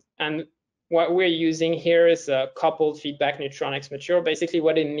 And what we're using here is a coupled feedback Neutronix material. Basically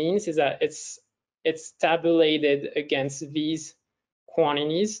what it means is that it's tabulated against these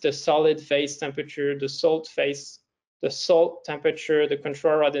quantities: the solid phase temperature, the salt temperature, the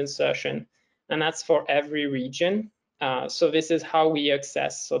control rod insertion, and that's for every region. So this is how we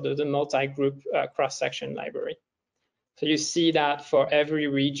access the multi-group cross-section library. So you see that for every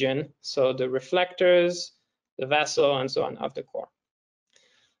region, so the reflectors, the vessel, and so on of the core.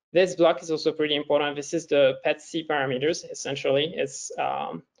 This block is also pretty important. This is the PET-C parameters, essentially. It's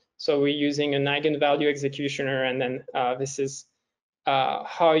so we're using an eigenvalue executioner, and then this is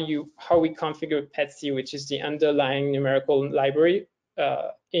how we configure PET-C, which is the underlying numerical library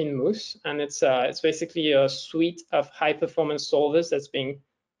in Moose, and it's basically a suite of high-performance solvers that's being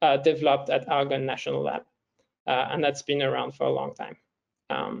developed at Argonne National Lab, and that's been around for a long time.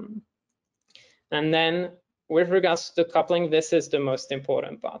 And then with regards to the coupling, this is the most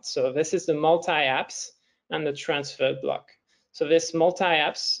important part. So this is the multi-apps and the transfer block. So this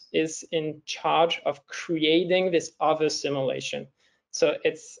multi-apps is in charge of creating this other simulation. So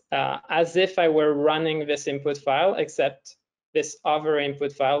it's as if I were running this input file, except this other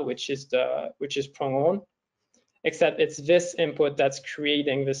input file, which is Pronghorn, except it's this input that's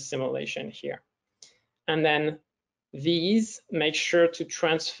creating this simulation here. And then these make sure to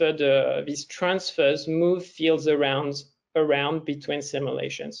transfer these transfers move fields around between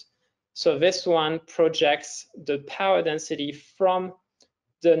simulations. So this one projects the power density from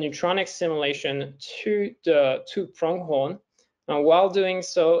the Neutronix simulation to Pronghorn, and while doing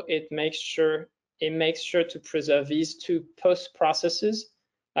so, it makes sure it makes sure to preserve these two post processes,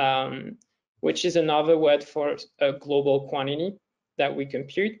 which is another word for a global quantity that we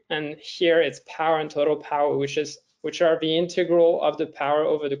compute. And here it's power and total power, which are the integral of the power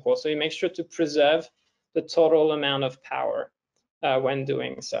over the course. So it makes sure to preserve the total amount of power when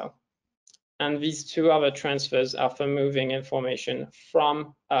doing so. And these two other transfers are for moving information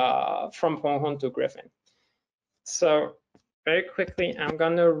from Pronghorn to Griffin. So very quickly, I'm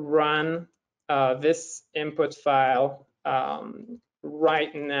going to run this input file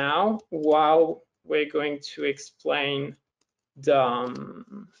right now while we're going to explain the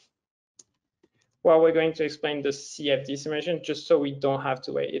CFD simulation, just so we don't have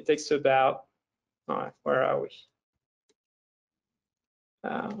to wait. It takes about, where are we?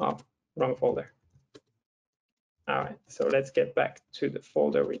 Oh, wrong folder. All right, so let's get back to the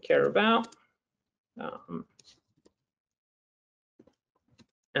folder we care about.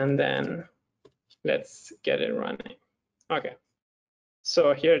 And then let's get it running. Okay,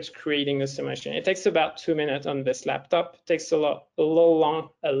 so here it's creating the simulation. It takes about 2 minutes on this laptop. It takes a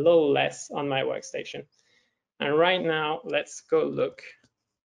little less on my workstation. And right now, let's go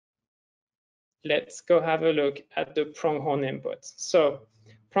have a look at the Pronghorn input. So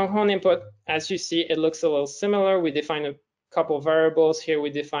Pronghorn input, as you see, it looks a little similar. We define a couple variables here. We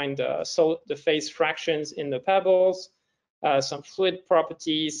define the phase fractions in the pebbles, some fluid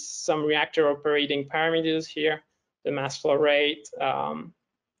properties, some reactor operating parameters here, the mass flow rate,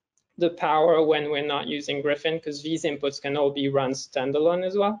 the power when we're not using Griffin, because these inputs can all be run standalone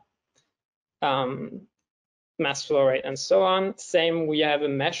as well. Mass flow rate and so on. Same, we have a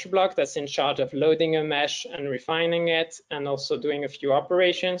mesh block that's in charge of loading a mesh and refining it, and also doing a few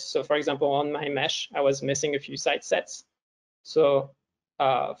operations. So for example, on my mesh, I was missing a few site sets. So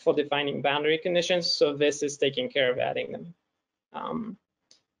for defining boundary conditions, so this is taking care of adding them.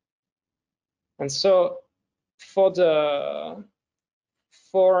 And so for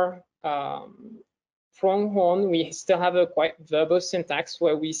Pronghorn, we still have a quite verbose syntax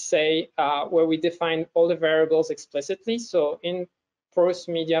where we say, where we define all the variables explicitly. So in porous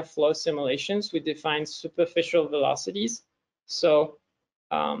media flow simulations, we define superficial velocities. So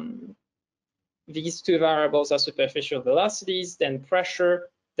these two variables are superficial velocities, then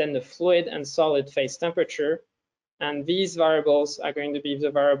pressure, then the fluid and solid phase temperature. And these variables are going to be the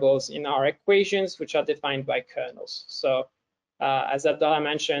variables in our equations, which are defined by kernels. So as Abdallah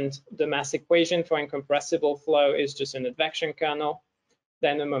mentioned, the mass equation for incompressible flow is just an advection kernel.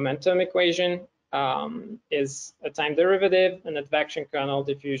 Then the momentum equation is a time derivative, an advection kernel,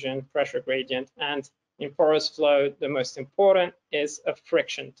 diffusion, pressure gradient. And in porous flow, the most important is a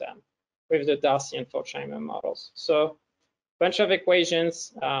friction term with the Darcy and Forchheimer models. So a bunch of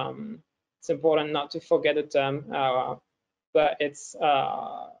equations. It's important not to forget a term, but this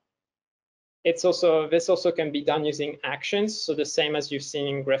also can be done using actions, so the same as you've seen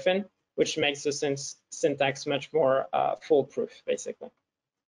in Griffin, which makes the syntax much more foolproof, basically.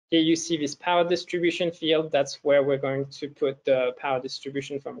 Here you see this power distribution field. That's where we're going to put the power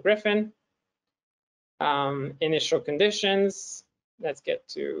distribution from Griffin. Initial conditions. Let's get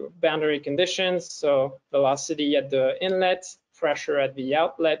to boundary conditions. So velocity at the inlet, pressure at the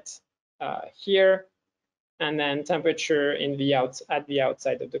outlet here, and then temperature at the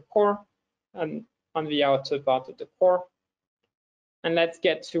outside of the core. And on the outer part of the core. And let's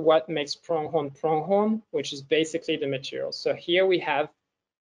get to what makes Pronghorn, which is basically the material. So here we have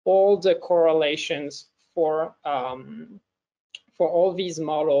all the correlations for all these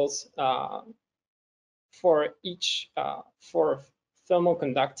models for each for thermal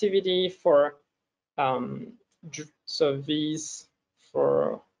conductivity, for so these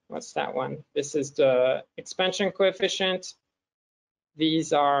for what's that one? This is the expansion coefficient.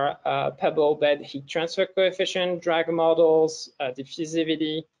 These are pebble bed heat transfer coefficient, drag models,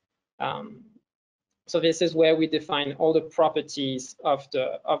 diffusivity. So this is where we define all the properties of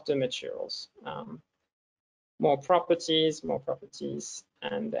the materials. More properties,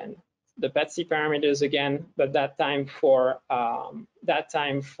 and then the Betsy parameters again, but that time for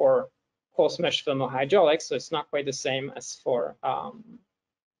coarse mesh thermohydraulics. So it's not quite the same as for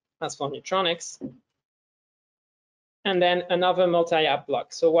neutronics. And then another multi-app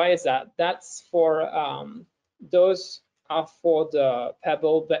block. So why is that? That's for those are for the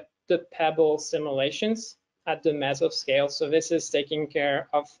pebble simulations at the mesoscale. So this is taking care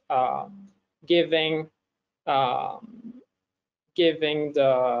of giving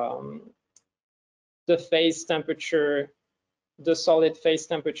the phase temperature, the solid phase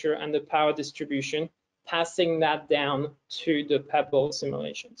temperature, and the power distribution, passing that down to the pebble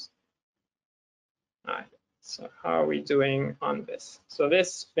simulations. All right. So how are we doing on this? So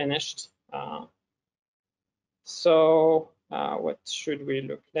this finished So what should we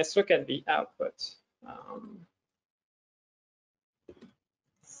look? Let's look at the output.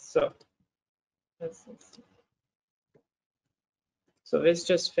 So this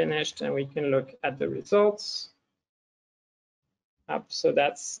just finished, and we can look at the results. So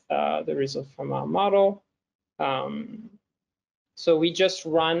that's the result from our model. So we just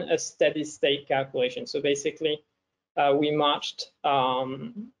run a steady state calculation. So basically, we matched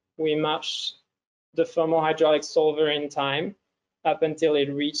the thermohydraulic solver in time up until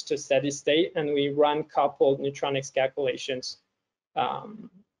it reached a steady state, and we run coupled neutronics calculations.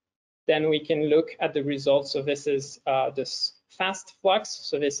 Then we can look at the results. So this is this fast flux.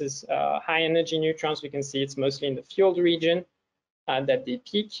 So this is high energy neutrons. We can see it's mostly in the fueled region that they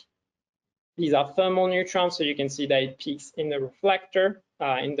peak. These are thermal neutrons, so you can see that it peaks in the reflector,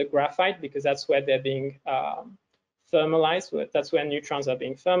 in the graphite, because that's where they're being thermalized. That's where neutrons are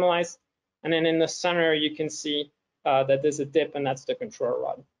being thermalized. And then in the center, you can see that there's a dip, and that's the control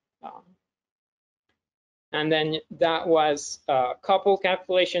rod. And then that was coupled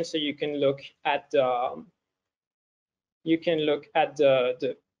calculation, so you can look at the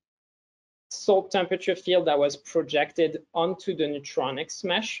salt temperature field that was projected onto the neutronics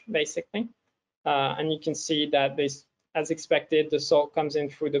mesh, basically. And you can see that this, as expected, the salt comes in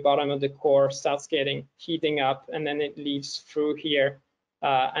through the bottom of the core, starts heating up, and then it leaves through here,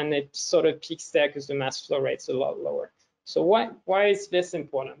 and it sort of peaks there because the mass flow rate's a lot lower. So why is this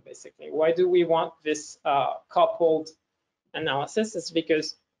important, basically? Why do we want this coupled analysis? It's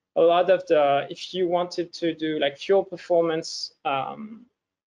because a lot of if you wanted to do like fuel performance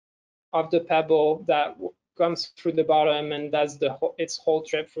of the pebble that comes through the bottom and does its whole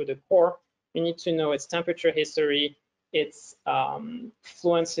trip through the core, you need to know its temperature history, its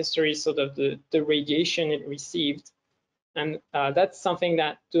fluence history, sort of the radiation it received. And that's something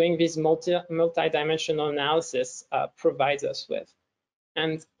that doing this multi-dimensional analysis provides us with.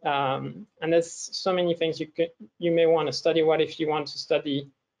 And there's so many things you may want to study. What if you want to study,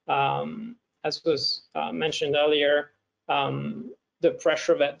 as was mentioned earlier, the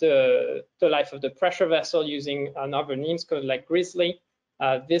pressure, the life of the pressure vessel using another NEAMS code like Grizzly.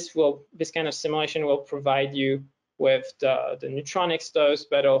 This kind of simulation will provide you with the neutronics dose,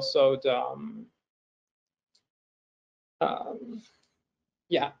 but also the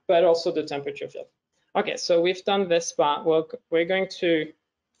but also the temperature field. Okay, so we've done this part. We're going to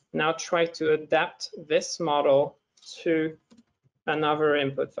now try to adapt this model to another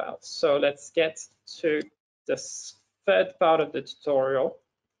input valve. So let's get to this third part of the tutorial,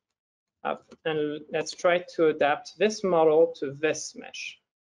 and let's try to adapt this model to this mesh.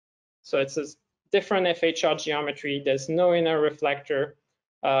 So it's a different FHR geometry. There's no inner reflector.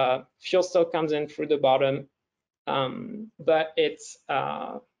 Fuel still comes in through the bottom, but it's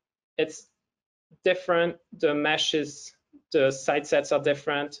different. The meshes, the side sets are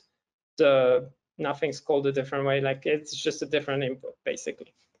different. Nothing's called a different way. Like it's just a different input,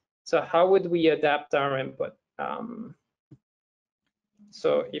 basically. So how would we adapt our input?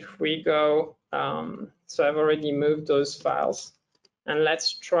 So if we go, so I've already moved those files, and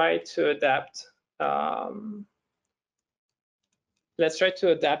let's try to adapt. Let's try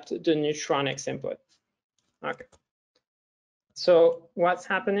to adapt the neutronics input. Okay. So what's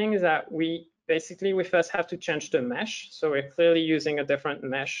happening is that we first have to change the mesh. So we're clearly using a different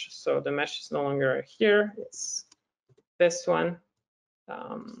mesh. So the mesh is no longer here, it's this one.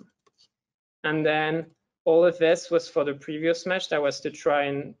 And then all of this was for the previous mesh. That was to try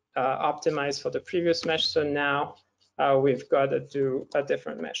and optimize for the previous mesh. So now we've got to do a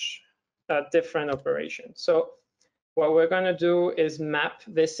different mesh, a different operation. So what we're going to do is map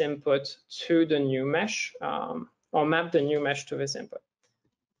this input to the new mesh, or map the new mesh to this input.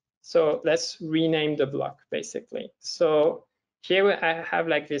 So let's rename the block, basically. So here I have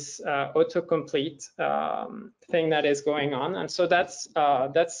like this autocomplete thing that is going on, and so that's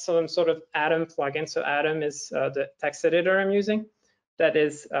some sort of Atom plugin. So Atom is the text editor I'm using. That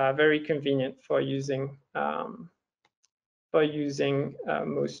is very convenient for using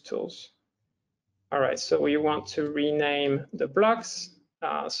most tools. All right, so we want to rename the blocks.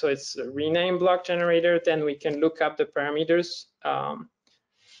 So it's a rename block generator. Then we can look up the parameters.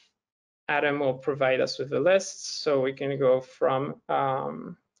 Atom will provide us with a list. So we can go from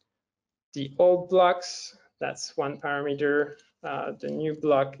the old blocks, that's one parameter. The new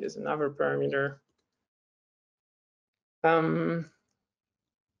block is another parameter.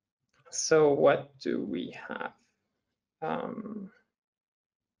 So what do we have?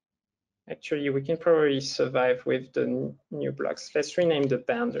 Actually, we can probably survive with the new blocks. Let's rename the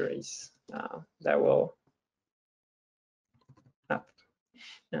boundaries. That will up,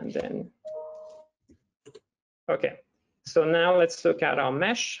 and then Okay, so now let's look at our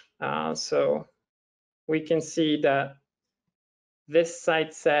mesh. So we can see that this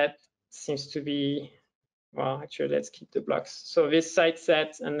site set seems to be, well, actually, let's keep the blocks. So this site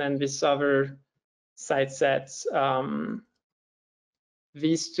set and then this other site sets,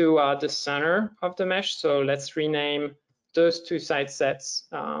 these two are the center of the mesh. So let's rename those two site sets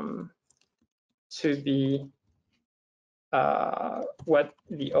to be what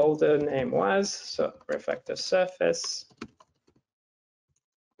the older name was. So reflector surface.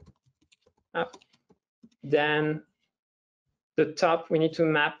 Up. Then the top, we need to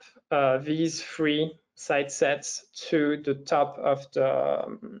map these three site sets to the top of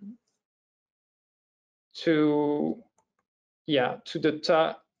the to the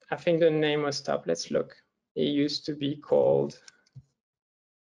top. I think the name was top. Let's look. It used to be called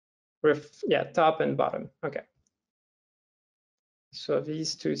top and bottom. Okay. So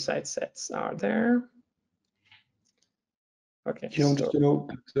these two site sets are there. Okay. Just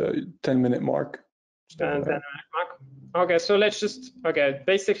the 10-minute mark. Okay, so let's just,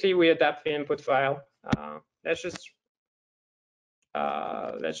 basically we adapt the input file. Let's just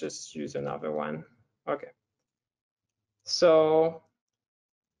use another one. Okay. So,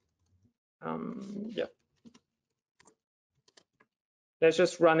 yeah. Let's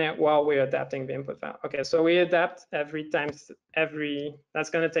just run it while we're adapting the input file. Okay, so we adapt that's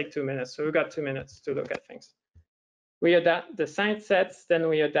gonna take 2 minutes. So we've got 2 minutes to look at things. We adapt the site sets, then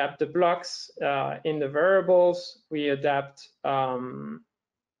we adapt the blocks in the variables. We adapt,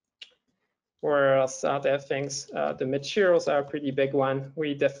 where else are there things? The materials are a pretty big one.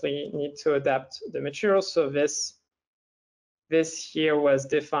 We definitely need to adapt the materials. So this here was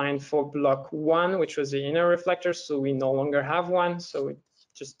defined for block 1, which was the inner reflector. So we no longer have one. So we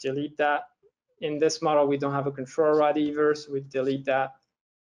just delete that. In this model, we don't have a control rod either. So we delete that.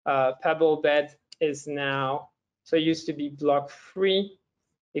 Pebble bed is now, so it used to be block 3.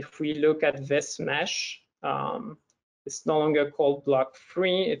 If we look at this mesh, it's no longer called block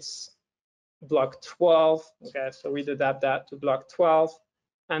 3. It's block 12. Okay, so we'd adapt that to block 12,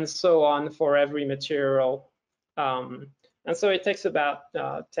 and so on for every material. And so it takes about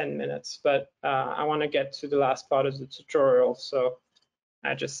 10 minutes, but I want to get to the last part of the tutorial, so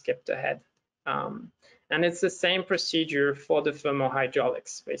I just skipped ahead. And it's the same procedure for the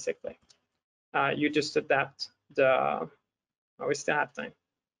thermohydraulics, basically. You just adapt the, we still have time.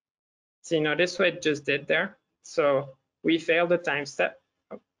 So, notice what it just did there. So we failed the time step.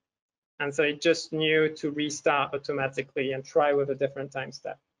 And so it just knew to restart automatically and try with a different time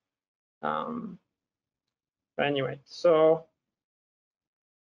step. But anyway, so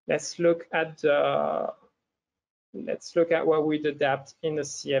let's look at what we'd adapt in the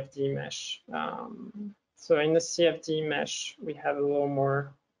CFD mesh. So in the CFD mesh, we have a little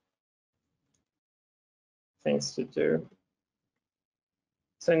more things to do.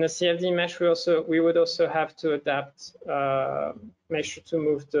 So in the CFD mesh, we would also have to adapt, make sure to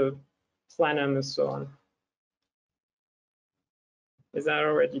move the plenum and so on. Is that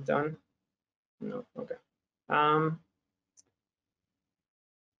already done? No, okay.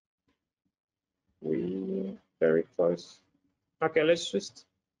 We very close. Okay, let's just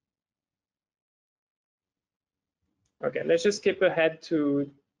skip ahead to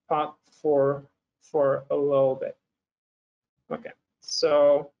part 4 for a little bit. Okay,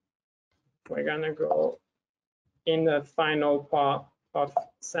 so we're gonna go in the final part of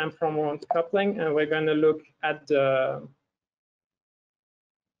SAM from coupling, and we're gonna look at the,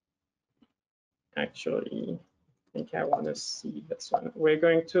 actually, I think I want to see this one. We're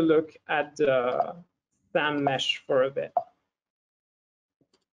going to look at the SAM mesh for a bit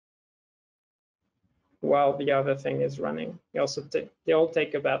while the other thing is running. They all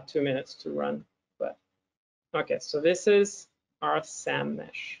take about 2 minutes to run, but okay. So this is our SAM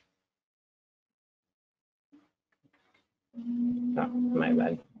mesh. Oh, my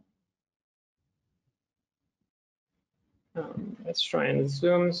bad. Let's try and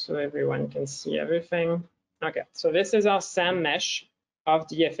zoom so everyone can see everything. Okay, so this is our SAM mesh of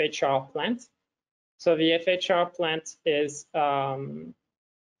the FHR plant. So the FHR plant is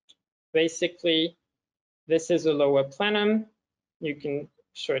basically, this is a lower plenum. You can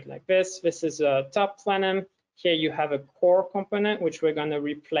show it like this. This is a top plenum. Here you have a core component, which we're going to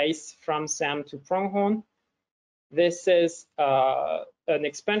replace from SAM to pronghorn. This is an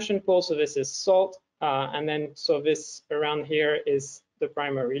expansion pool, so this is salt. And then, so this around here is the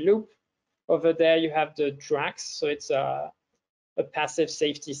primary loop. Over there, you have the DRAX, so it's a passive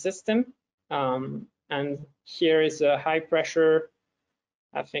safety system. And here is a high pressure,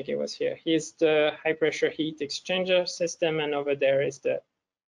 I think it was here. Here's the high pressure heat exchanger system, and over there is the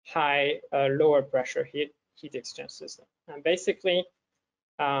lower pressure heat heat exchange system. And basically,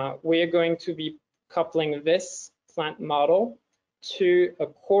 we are going to be coupling this plant model to a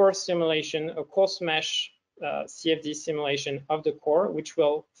core simulation, a coarse mesh CFD simulation of the core, which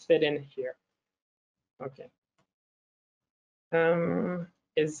will fit in here. Okay.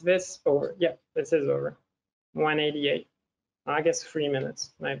 Is this over? Yeah, this is over. 188. I guess 3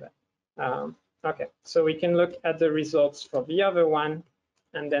 minutes, my bad. Okay, so we can look at the results for the other one,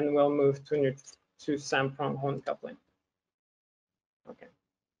 and then we'll move to SAM-Pronghorn coupling. Okay.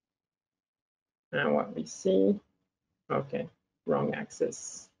 Now what we see, okay, wrong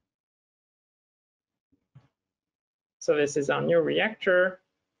axis. So this is our new reactor.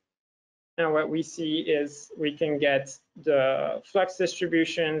 And what we see is we can get the flux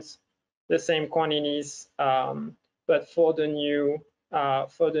distributions, the same quantities, but for the new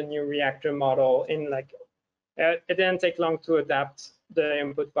reactor model, in like it didn't take long to adapt the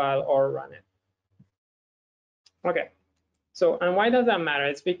input file or run it. Okay, so and why does that matter?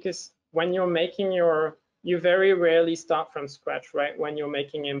 It's because when you're making you very rarely start from scratch, right? When you're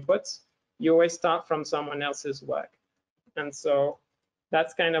making inputs, you always start from someone else's work. And so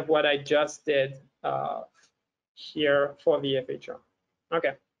that's kind of what I just did here for the FHR.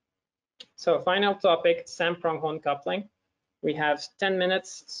 Okay, so final topic, SAM-Pronghorn coupling. We have 10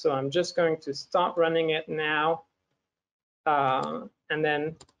 minutes, so I'm just going to start running it now and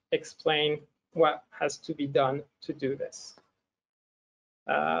then explain what has to be done to do this.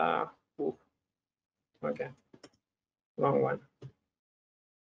 Okay, wrong one.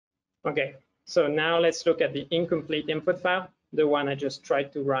 Okay, so now let's look at the incomplete input file, the one I just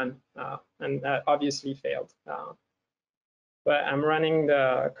tried to run and obviously failed. But I'm running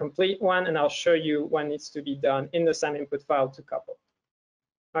the complete one, and I'll show you what needs to be done in the SAM input file to couple.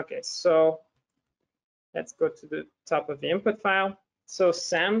 Okay, so let's go to the top of the input file. So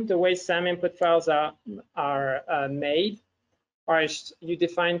SAM, the way SAM input files are made, you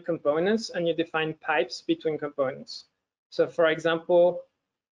define components and you define pipes between components. So for example,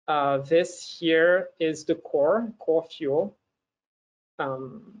 this here is the core fuel.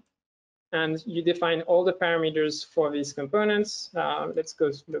 And you define all the parameters for these components. Let's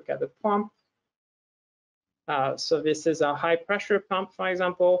go look at the pump. So this is a high pressure pump, for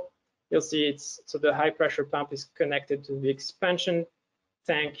example. You'll see so the high pressure pump is connected to the expansion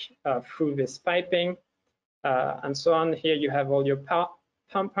tank through this piping and so on. Here you have all your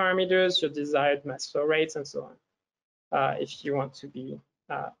pump parameters, your desired mass flow rates, and so on, if you want to be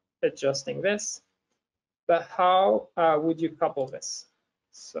adjusting this. But how would you couple this?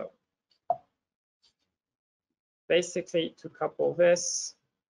 So basically, to couple this,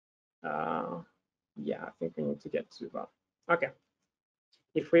 yeah, I think we need to get to that. Okay,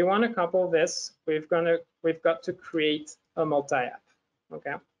 if we want to couple this, we've got to create a multi-app.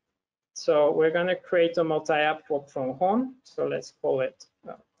 Okay, so we're going to create a multi-app for Pronghorn. So let's call it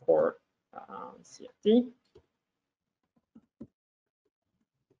core CFD.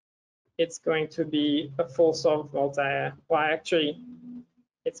 It's going to be a full solve multi-app. Well, actually,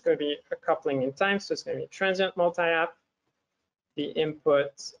 it's going to be a coupling in time. So it's going to be a transient multi-app. The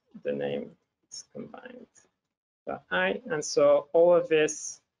input, the name is combined. And so all of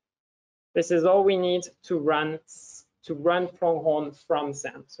this is all we need to run Pronghorn from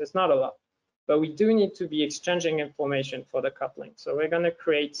SAM. So it's not a lot, but we do need to be exchanging information for the coupling. So we're going to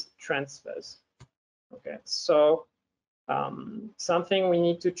create transfers. Okay, so something we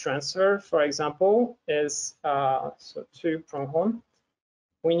need to transfer, for example, is so to Pronghorn,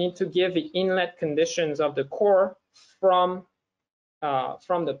 we need to give the inlet conditions of the core from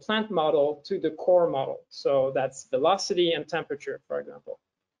the plant model to the core model. So that's velocity and temperature, for example.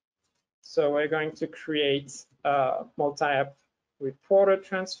 So we're going to create a multi-app reporter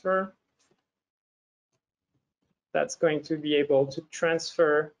transfer that's going to be able to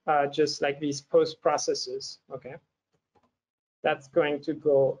transfer just like these post processes. Okay, that's going to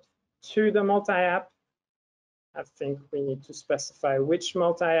go to the multi-app. I think we need to specify which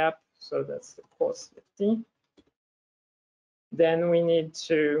multi-app. So that's the core CFD. Then we need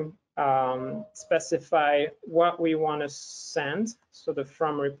to specify what we want to send, so the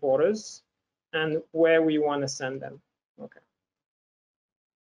from reporters, and where we want to send them. Okay.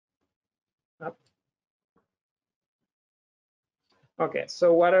 Up. Okay,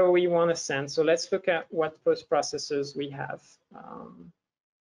 so what do we want to send? So let's look at what post processors we have.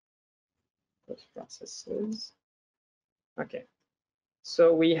 Post processors. Okay,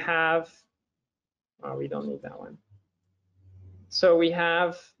 so we have, we don't need that one. So we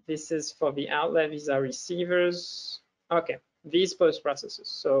have, this is for the outlet, these are receivers. Okay, these post processors.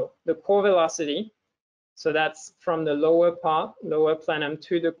 So the core velocity, so that's from the lower part, lower plenum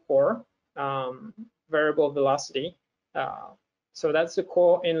to the core. variable velocity. So that's the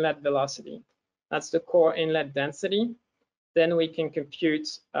core inlet velocity. That's the core inlet density. Then we can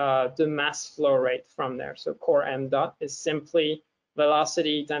compute the mass flow rate from there. So core m dot is simply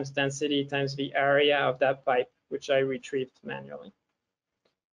velocity times density times the area of that pipe, which I retrieved manually.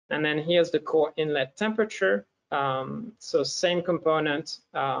 And then here's the core inlet temperature. So same component,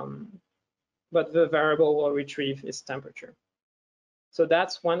 but the variable we'll retrieve is temperature. So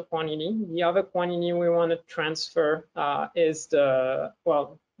that's one quantity. The other quantity we want to transfer is the,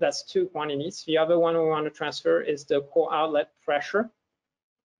 well, that's two quantities. The other one we want to transfer is the core outlet pressure.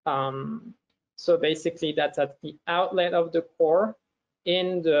 So basically that's at the outlet of the core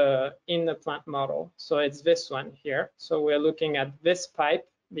in the plant model. So it's this one here. So we're looking at this pipe,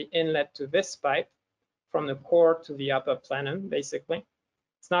 the inlet to this pipe, from the core to the upper plenum, basically.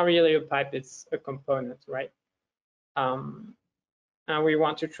 It's not really a pipe, it's a component, right? And we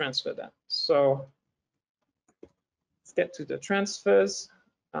want to transfer that. So let's get to the transfers.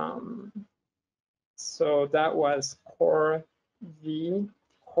 So that was core V,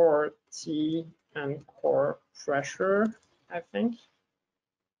 core T, and core pressure, I think.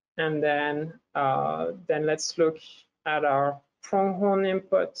 And then let's look at our pronghorn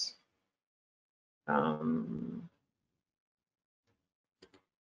input.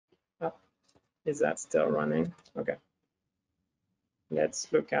 Is that still running? Okay.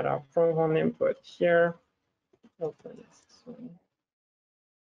 Let's look at our pronghorn input here. Open this one.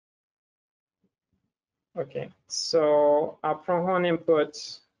 Okay, so our pronghorn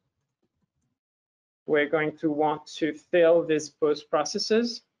input, we're going to want to fill these post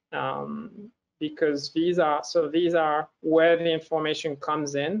processes because these are where the information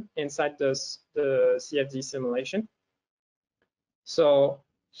comes in inside the CFD simulation. So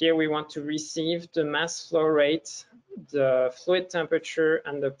here we want to receive the mass flow rate, the fluid temperature,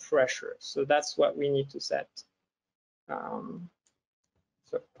 and the pressure. So that's what we need to set. So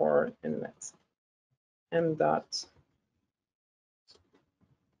core inlet m dot.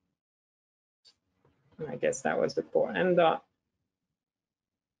 I guess that was the core m dot.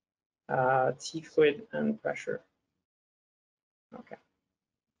 T fluid and pressure. Okay.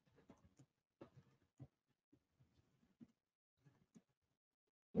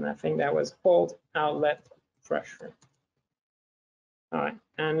 And I think that was called outlet pressure. All right,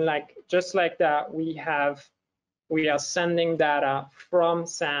 and just like that, we are sending data from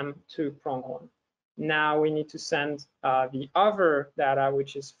SAM to pronghorn. Now we need to send the other data,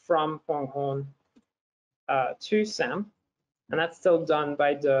 which is from pronghorn to SAM, and that's still done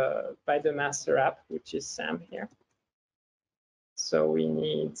by the master app, which is SAM here. So we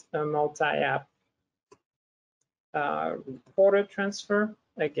need a multi-app reporter transfer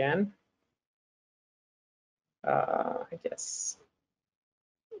again. I guess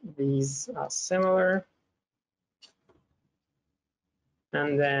these are similar.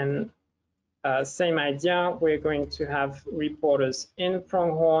 And then same idea, we're going to have reporters in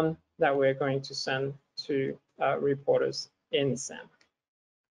pronghorn that we're going to send to reporters in SAM.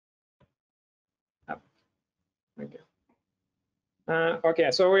 Okay.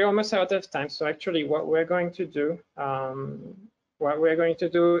 Okay, so we're almost out of time. So actually what we're going to do,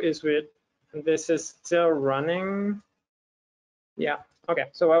 is this is still running. Yeah, okay.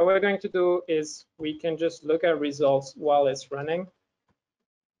 So what we're going to do is we can just look at results while it's running.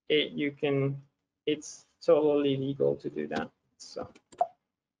 It's totally legal to do that. So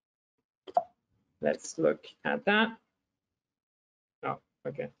let's look at that. Oh,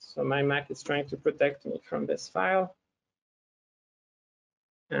 okay. So my Mac is trying to protect me from this file.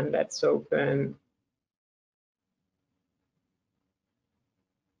 And let's open.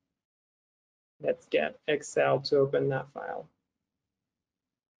 Let's get Excel to open that file.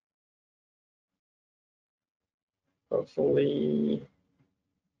 Hopefully,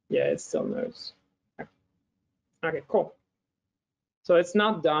 yeah, it still knows. Okay, cool. So it's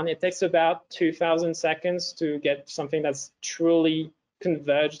not done. It takes about 2,000 seconds to get something that's truly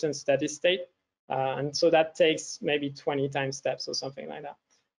converged and steady state. And so that takes maybe 20 time steps or something like that.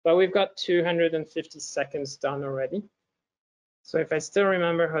 But we've got 250 seconds done already. So if I still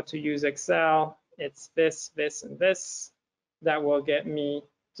remember how to use Excel, it's this, this, and this. That will get me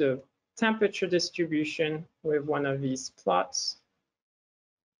the temperature distribution with one of these plots.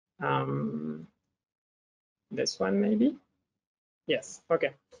 This one maybe? Yes,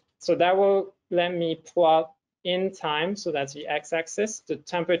 okay. So that will let me plot in time, so that's the x-axis, the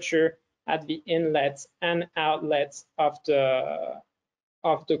temperature at the inlets and outlets of the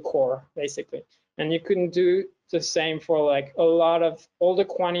core, basically. And you can do the same for like a lot of all the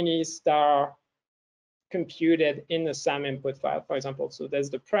quantities that are computed in the SAM input file, for example. So there's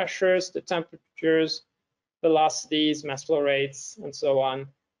the pressures, the temperatures, velocities, mass flow rates, and so on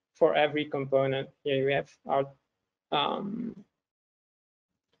for every component. Here we have our,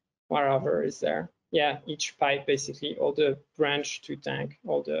 whatever is there. Yeah, each pipe, basically, all the branch to tank,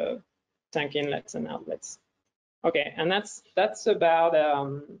 all the tank inlets and outlets. Okay, and that's about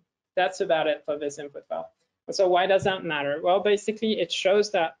it for this input file. So why does that matter? Well, basically, it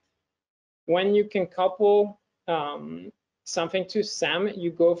shows that when you can couple something to SAM,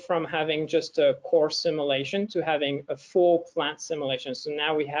 you go from having just a core simulation to having a full plant simulation. So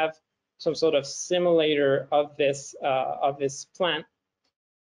now we have some sort of simulator of this plant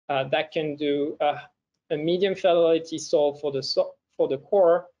that can do a medium fidelity solve for the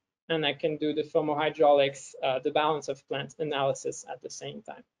core, and that can do the thermohydraulics, the balance of plant analysis at the same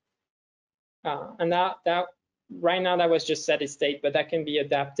time. And that right now that was just steady state, but that can be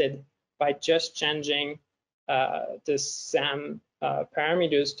adapted by just changing the SAM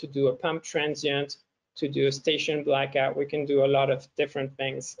parameters to do a pump transient, to do a station blackout. We can do a lot of different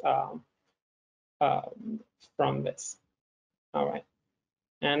things from this. All right,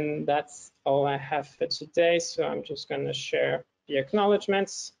 and that's all I have for today. So I'm just going to share the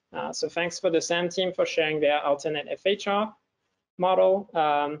acknowledgements. So thanks for the SAM team for sharing their alternate FHR model.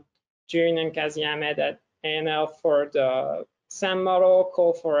 June and Kazi Ahmed at ANL for the SAM model,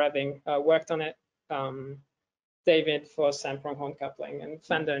 Cole for having worked on it, David for SAM Pronghorn coupling, and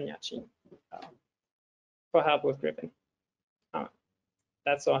Fender and Yachi for help with Griffin.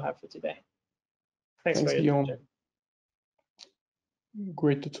 That's all I have for today. Thanks for your attention.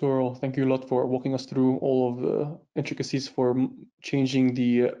 Great tutorial. Thank you a lot for walking us through all of the intricacies for changing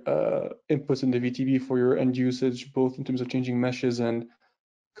the inputs in the VTB for your end usage, both in terms of changing meshes and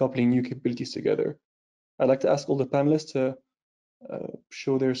coupling new capabilities together. I'd like to ask all the panelists to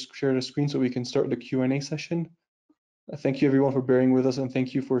share their screen so we can start the Q&A session. Thank you everyone for bearing with us, and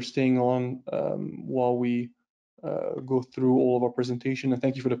thank you for staying on while we go through all of our presentation, and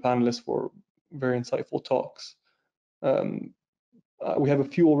thank you for the panelists for very insightful talks. We have a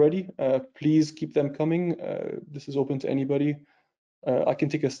few already. Please keep them coming. This is open to anybody. I can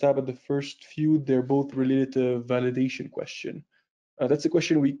take a stab at the first few. They're both related to validation question. That's a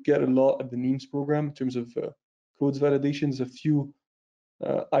question we get a lot at the NEAMS program in terms of codes validations. A few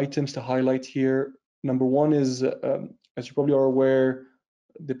items to highlight here. Number one is, as you probably are aware,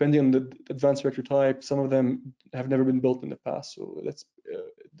 depending on the advanced reactor type, some of them have never been built in the past. So that's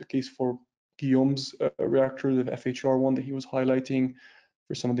the case for Guillaume's reactor, the FHR one that he was highlighting.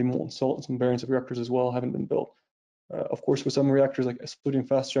 For some of the molten salt and some variants of reactors as well haven't been built. Of course, with some reactors like sodium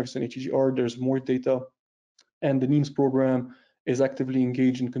fast reactors and HEGR, there's more data, and the NEAMS program is actively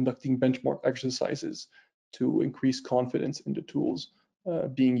engaged in conducting benchmark exercises to increase confidence in the tools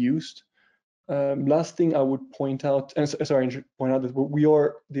being used. Last thing I would point out, and sorry, point out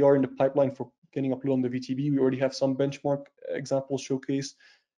that they are in the pipeline for getting uploaded on the VTB. We already have some benchmark examples showcased.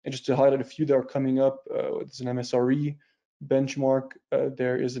 And just to highlight a few that are coming up, there's an MSRE benchmark.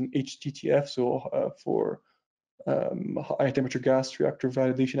 There is an HTTF, so for high temperature gas reactor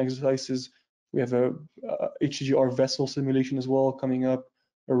validation exercises. We have a HEGR vessel simulation as well coming up,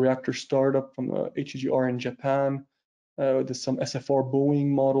 a reactor startup from HEGR in Japan. There's some SFR Boeing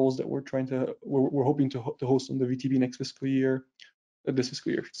models that we're hoping to host on the VTB next fiscal year, this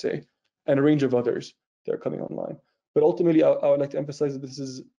fiscal year, I should say, and a range of others that are coming online. But ultimately, I would like to emphasize that this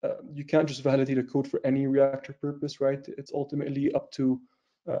is, you can't just validate a code for any reactor purpose, right? It's ultimately up to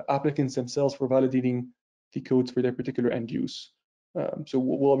applicants themselves for validating the codes for their particular end use. So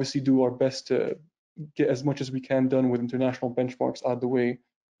we'll obviously do our best to get as much as we can done with international benchmarks out of the way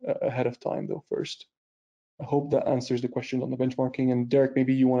ahead of time, though, first. I hope that answers the question on the benchmarking. And Derek,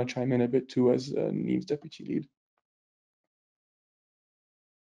 maybe you want to chime in a bit too as NEAMS deputy lead.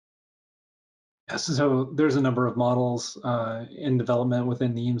 Yes, so there's a number of models in development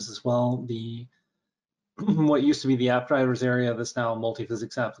within NEAMS as well. What used to be the app drivers area that's now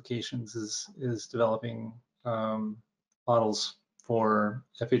multiphysics applications is developing models for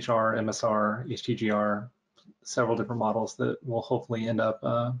FHR, MSR, HTGR, several different models that will hopefully end up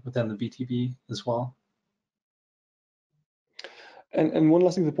within the BTB as well. And one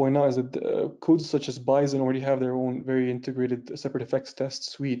last thing to point out is that codes such as Bison already have their own very integrated separate effects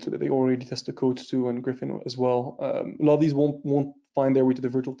test suite that they already test the codes to, and Griffin as well. A lot of these won't find their way to the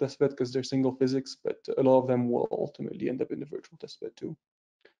virtual testbed because they're single physics, but a lot of them will ultimately end up in the virtual testbed too.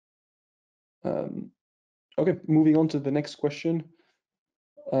 Okay, moving on to the next question.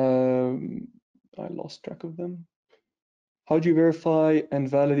 I lost track of them. How do you verify and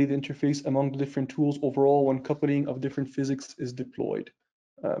validate the interface among the different tools overall when coupling of different physics is deployed?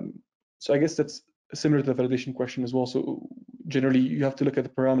 So I guess that's similar to the validation question as well. So generally, you have to look at the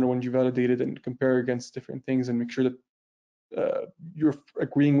parameter when you validate it and compare against different things and make sure that you're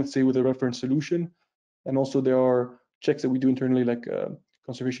agreeing with, say, with a reference solution. And also there are checks that we do internally, like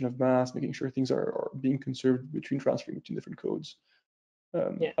conservation of mass, making sure things are being conserved between transferring between different codes. I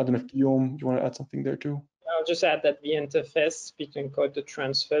don't know if Guillaume, you want to add something there too? I'll just add that the interface between code to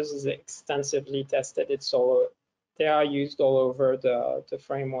transfers is extensively tested. They are used all over the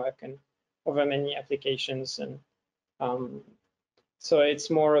framework and over many applications. And so it's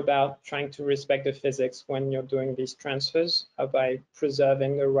more about trying to respect the physics when you're doing these transfers by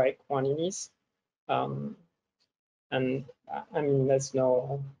preserving the right quantities. And I mean, there's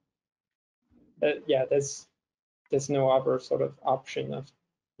no, there's no other sort of option of,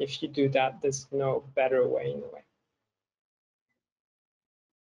 if you do that, there's no better way in a way.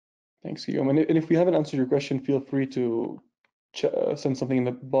 Thanks, Guillaume. And if we haven't answered your question, feel free to send something in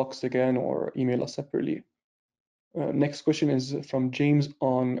the box again or email us separately. Next question is from James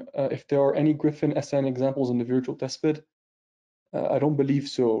on if there are any Griffin SN examples in the virtual testbed. I don't believe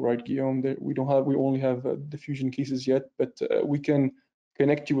so, right, Guillaume? We only have diffusion cases yet, but we can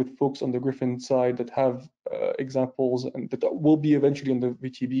connect you with folks on the Griffin side that have examples and that will be eventually on the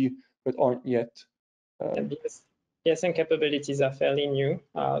VTB, but aren't yet. Yes, and capabilities are fairly new,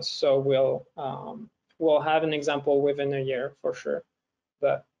 so we'll have an example within a year for sure,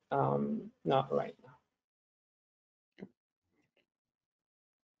 but not right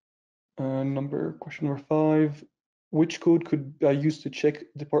now. Question number 5. Which code could I use to check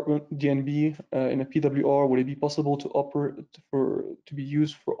department DNB in a PWR? Would it be possible to be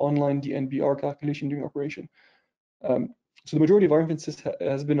used for online DNBR calculation during operation? So the majority of our emphasis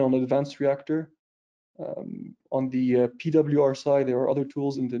has been on advanced reactor. On the PWR side, there are other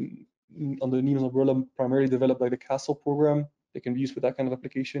tools on the NEAMS umbrella, primarily developed by the CASTLE program. They can be used for that kind of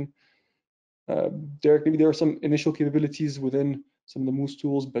application. Derek, maybe there are some initial capabilities within some of the Moose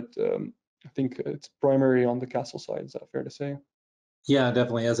tools, but I think it's primary on the CASTLE side. Is that fair to say? Yeah,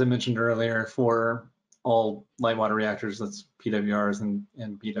 definitely. As I mentioned earlier, for all light water reactors, that's PWRs and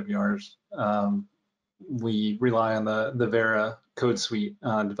BWRs, we rely on the Vera code suite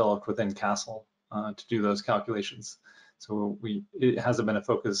developed within CASTLE to do those calculations. So it hasn't been a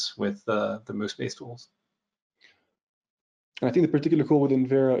focus with the Moose-based tools. And I think the particular code within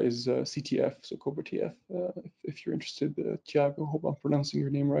Vera is CTF, so Cobra TF. If you're interested, Tiago, hope I'm pronouncing your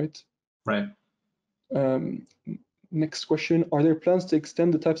name right. Right. Next question, are there plans to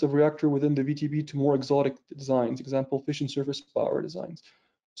extend the types of reactor within the VTB to more exotic designs, example, fission surface power designs?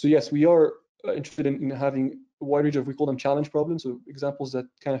 So yes, we are interested in having a wide range of, we call them challenge problems, so examples that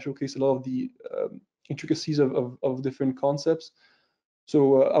kind of showcase a lot of the intricacies of different concepts.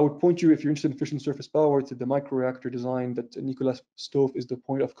 So I would point you, if you're interested in fission surface power, to the microreactor design that Nicolas Stoff is the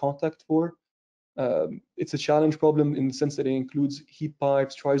point of contact for. It's a challenge problem in the sense that it includes heat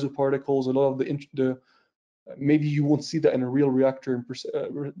pipes, trisoparticles, a lot of the maybe you won't see that in a real reactor in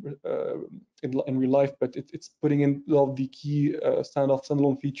real life, but it's putting in a lot of the key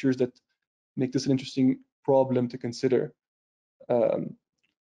standalone features that make this an interesting problem to consider. Yeah,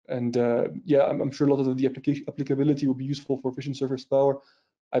 I'm sure a lot of the applicability will be useful for fission surface power.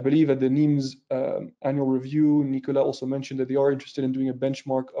 I believe at the NEAMS annual review, Nicolas also mentioned that they are interested in doing a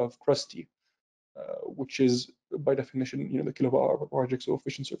benchmark of Krusty, which is by definition, the kilowatt-hour project, so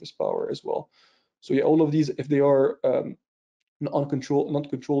fission surface power as well. So yeah, all of these, if they are not controlled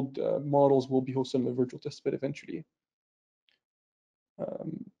models, will be hosted on the virtual testbed eventually.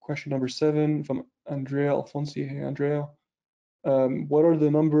 Question number 7 from Andrea Alfonsi. Hey, Andrea. What are the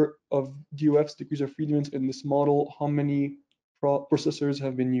number of DOFs, degrees of freedom, in this model? How many processors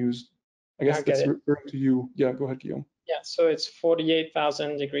have been used? I guess that's referring to you. Yeah, go ahead, Guillaume. Yeah, so it's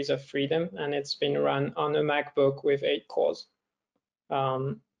 48,000 degrees of freedom, and it's been run on a MacBook with 8 cores.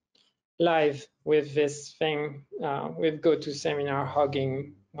 Live with this thing, with GoToSeminar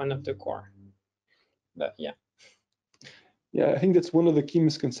hugging one of the core. But yeah. Yeah, I think that's one of the key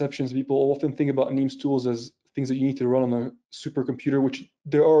misconceptions. People often think about NEAMS tools as things that you need to run on a supercomputer, which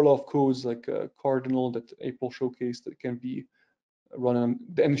there are a lot of codes like Cardinal that April showcased that can be run on,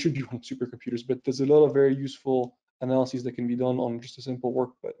 and should be run on supercomputers, but there's a lot of very useful analyses that can be done on just a simple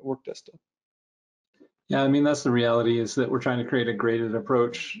work desktop. Yeah, I mean, that's the reality, is that we're trying to create a graded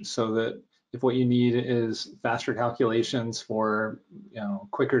approach so that if what you need is faster calculations for,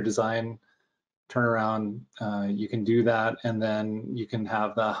 quicker design turnaround, you can do that, and then you can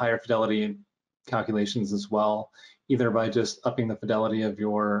have the higher fidelity calculations as well, either by just upping the fidelity of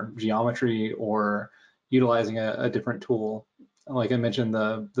your geometry or utilizing a different tool. Like I mentioned,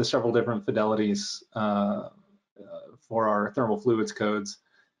 the several different fidelities for our thermal fluids codes.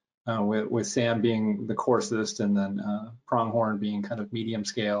 with SAM being the coarsest, and then pronghorn being kind of medium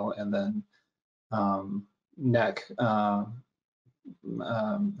scale, and then NEC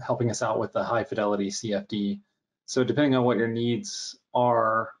helping us out with the high fidelity CFD. So depending on what your needs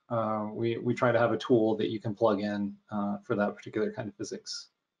are, we try to have a tool that you can plug in for that particular kind of physics.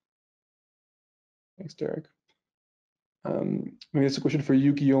 Thanks, Derek. Maybe it's a question for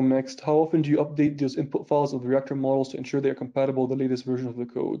you, Guillaume, next. How often do you update those input files of the reactor models to ensure they are compatible with the latest version of the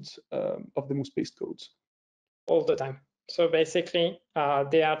codes, of the MOOS-based codes? All the time. So basically,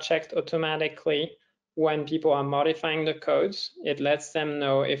 they are checked automatically when people are modifying the codes. It lets them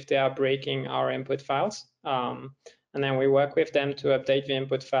know if they are breaking our input files. And then we work with them to update the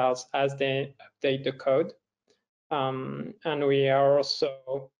input files as they update the code. And we are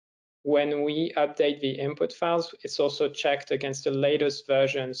also, when we update the input files, it's also checked against the latest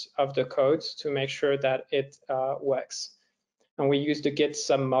versions of the codes to make sure that it works. And we use the Git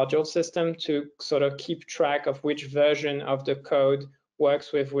sub-module system to sort of keep track of which version of the code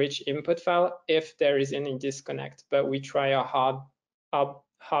works with which input file if there is any disconnect. But we try our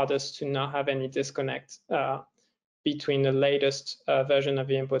hardest to not have any disconnect between the latest version of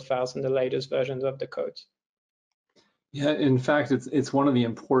the input files and the latest versions of the code. Yeah, in fact, it's one of the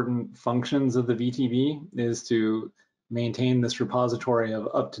important functions of the VTB is to maintain this repository of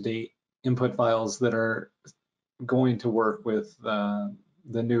up-to-date input files that are going to work with the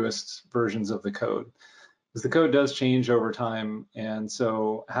newest versions of the code. Because the code does change over time, and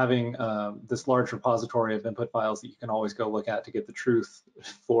so having this large repository of input files that you can always go look at to get the truth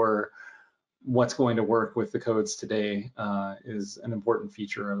for what's going to work with the codes today is an important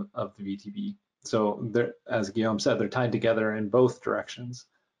feature of the VTB. So as Guillaume said, they're tied together in both directions.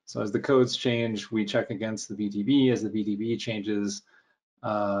 So as the codes change, we check against the VTB. As the VTB changes,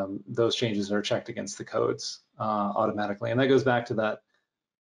 those changes are checked against the codes automatically. And that goes back to that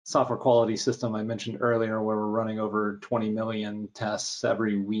software quality system I mentioned earlier, where we're running over 20 million tests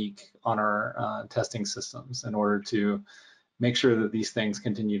every week on our testing systems in order to make sure that these things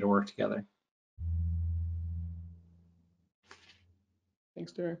continue to work together.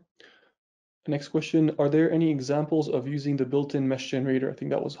 Thanks, Derek. Next question, are there any examples of using the built-in mesh generator? I think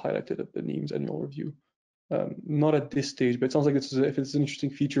that was highlighted at the NEAMS annual review. Not at this stage, but it sounds like if it's an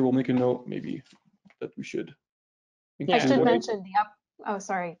interesting feature, we'll make a note maybe that we should. I should mention oh,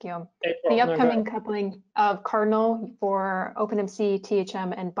 sorry, Guillaume. The upcoming coupling of Cardinal for OpenMC,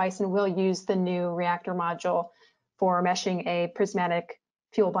 THM, and Bison will use the new Reactor module for meshing a prismatic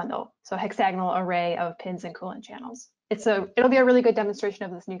fuel bundle. So hexagonal array of pins and coolant channels. It'll be a really good demonstration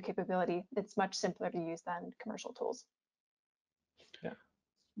of this new capability. It's much simpler to use than commercial tools.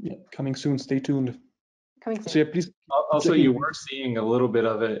 Yeah, coming soon. Stay tuned. Coming soon. So yeah, please. Also, you were seeing a little bit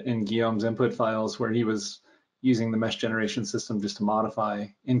of it in Guillaume's input files where he was using the mesh generation system just to modify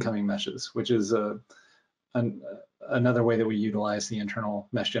incoming meshes, which is another way that we utilize the internal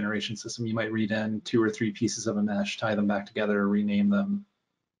mesh generation system. You might read in 2 or 3 pieces of a mesh, tie them back together, rename them,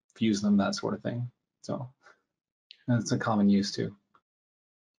 fuse them, that sort of thing. So it's a common use too.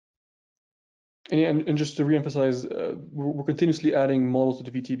 And just to reemphasize, we're continuously adding models to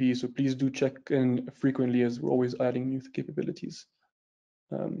the VTB, so please do check in frequently as we're always adding new capabilities.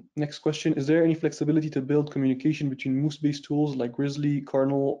 Next question, is there any flexibility to build communication between MOOS-based tools like Grizzly,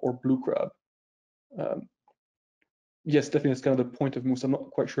 Cardinal, or Blue Crab? Yes, definitely, that's kind of the point of MOOS. I'm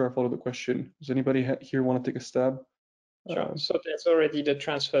not quite sure I followed the question. Does anybody here want to take a stab? Sure. So there's already the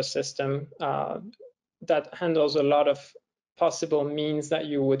transfer system that handles a lot of possible means that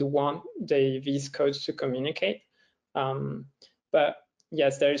you would want these codes to communicate. But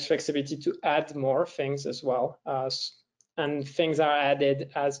yes, there is flexibility to add more things as well. And things are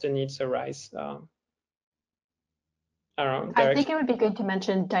added as the needs arise. I think it would be good to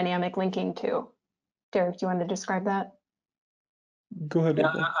mention dynamic linking too. Derek, do you want to describe that? Go ahead. Yeah,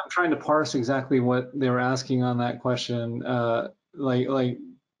 I'm trying to parse exactly what they were asking on that question. Like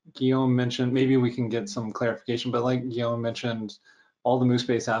Guillaume mentioned, maybe we can get some clarification, but like Guillaume mentioned, all the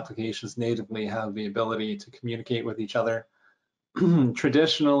MOOS-based applications natively have the ability to communicate with each other.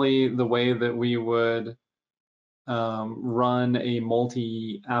 Traditionally, the way that we would run a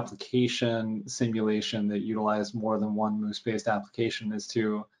multi-application simulation that utilized more than one MOOS-based application is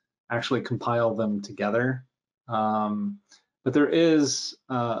to actually compile them together. But there is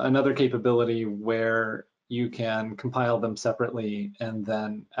another capability where you can compile them separately and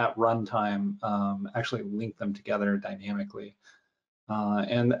then at runtime actually link them together dynamically.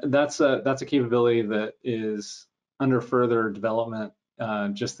 And that's a capability that is under further development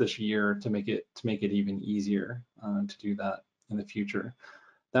just this year to make it even easier to do that in the future.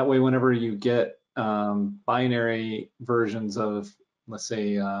 That way, whenever you get binary versions of let's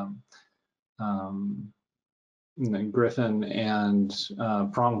say, Griffin and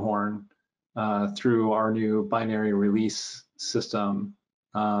Pronghorn through our new binary release system,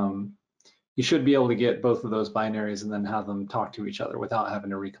 you should be able to get both of those binaries and then have them talk to each other without having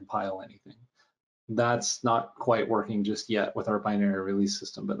to recompile anything. That's not quite working just yet with our binary release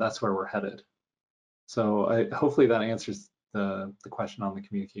system, but that's where we're headed. So hopefully that answers the question on the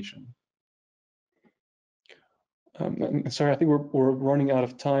communication. Sorry, I think we're running out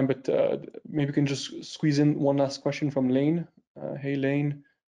of time, but maybe we can just squeeze in one last question from Lane. Hey, Lane.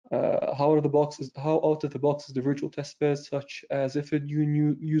 How out of the box is the virtual testbed, such as if a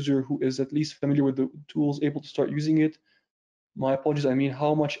new user who is at least familiar with the tools able to start using it? My apologies, I mean,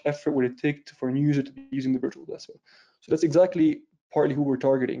 how much effort would it take for a new user to be using the virtual testbed? So that's exactly partly who we're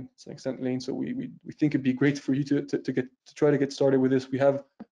targeting to an extent, Lane. So we think it'd be great for you to try to get started with this. We have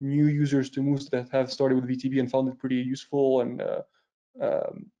new users to Moose that have started with VTB and found it pretty useful and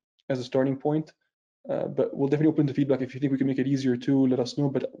as a starting point. But we'll definitely open to feedback. If you think we can make it easier too, let us know.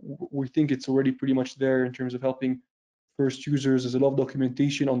 But we think it's already pretty much there in terms of helping first users. There's a lot of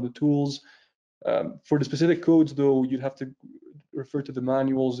documentation on the tools. For the specific codes, though, you'd have to refer to the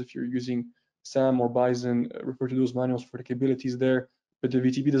manuals. If you're using SAM or Bison, refer to those manuals for the capabilities there. But the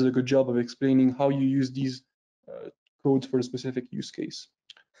VTB does a good job of explaining how you use these codes for a specific use case.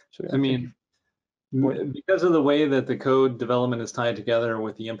 So yeah, I mean, because of the way that the code development is tied together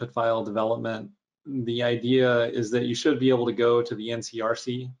with the input file development, the idea is that you should be able to go to the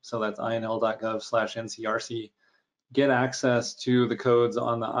NCRC, so that's inl.gov/NCRC, get access to the codes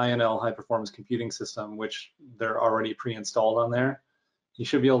on the INL high performance computing system, which they're already pre-installed on there. You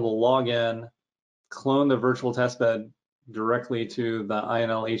should be able to log in, clone the virtual testbed directly to the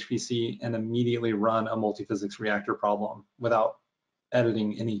INL HPC, and immediately run a multiphysics reactor problem without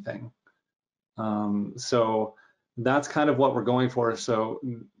editing anything. So that's kind of what we're going for. So,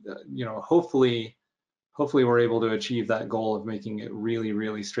 you know, hopefully we're able to achieve that goal of making it really,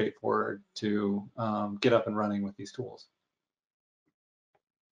 really straightforward to get up and running with these tools.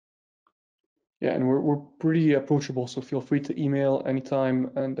 Yeah, and we're pretty approachable, so feel free to email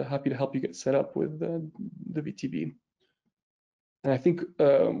anytime, and happy to help you get set up with the VTB. And I think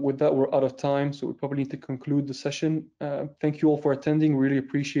with that, we're out of time, so we probably need to conclude the session. Thank you all for attending. Really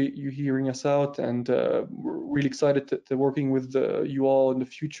appreciate you hearing us out, and we're really excited to working with you all in the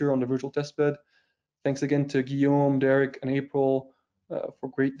future on the virtual testbed. Thanks again to Guillaume, Derek, and April for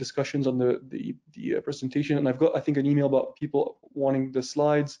great discussions on the presentation. And I've got, I think, an email about people wanting the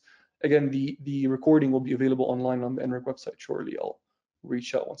slides. Again, the recording will be available online on the NRIC website shortly. I'll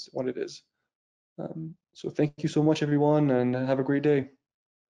reach out when it is. So thank you so much, everyone, and have a great day.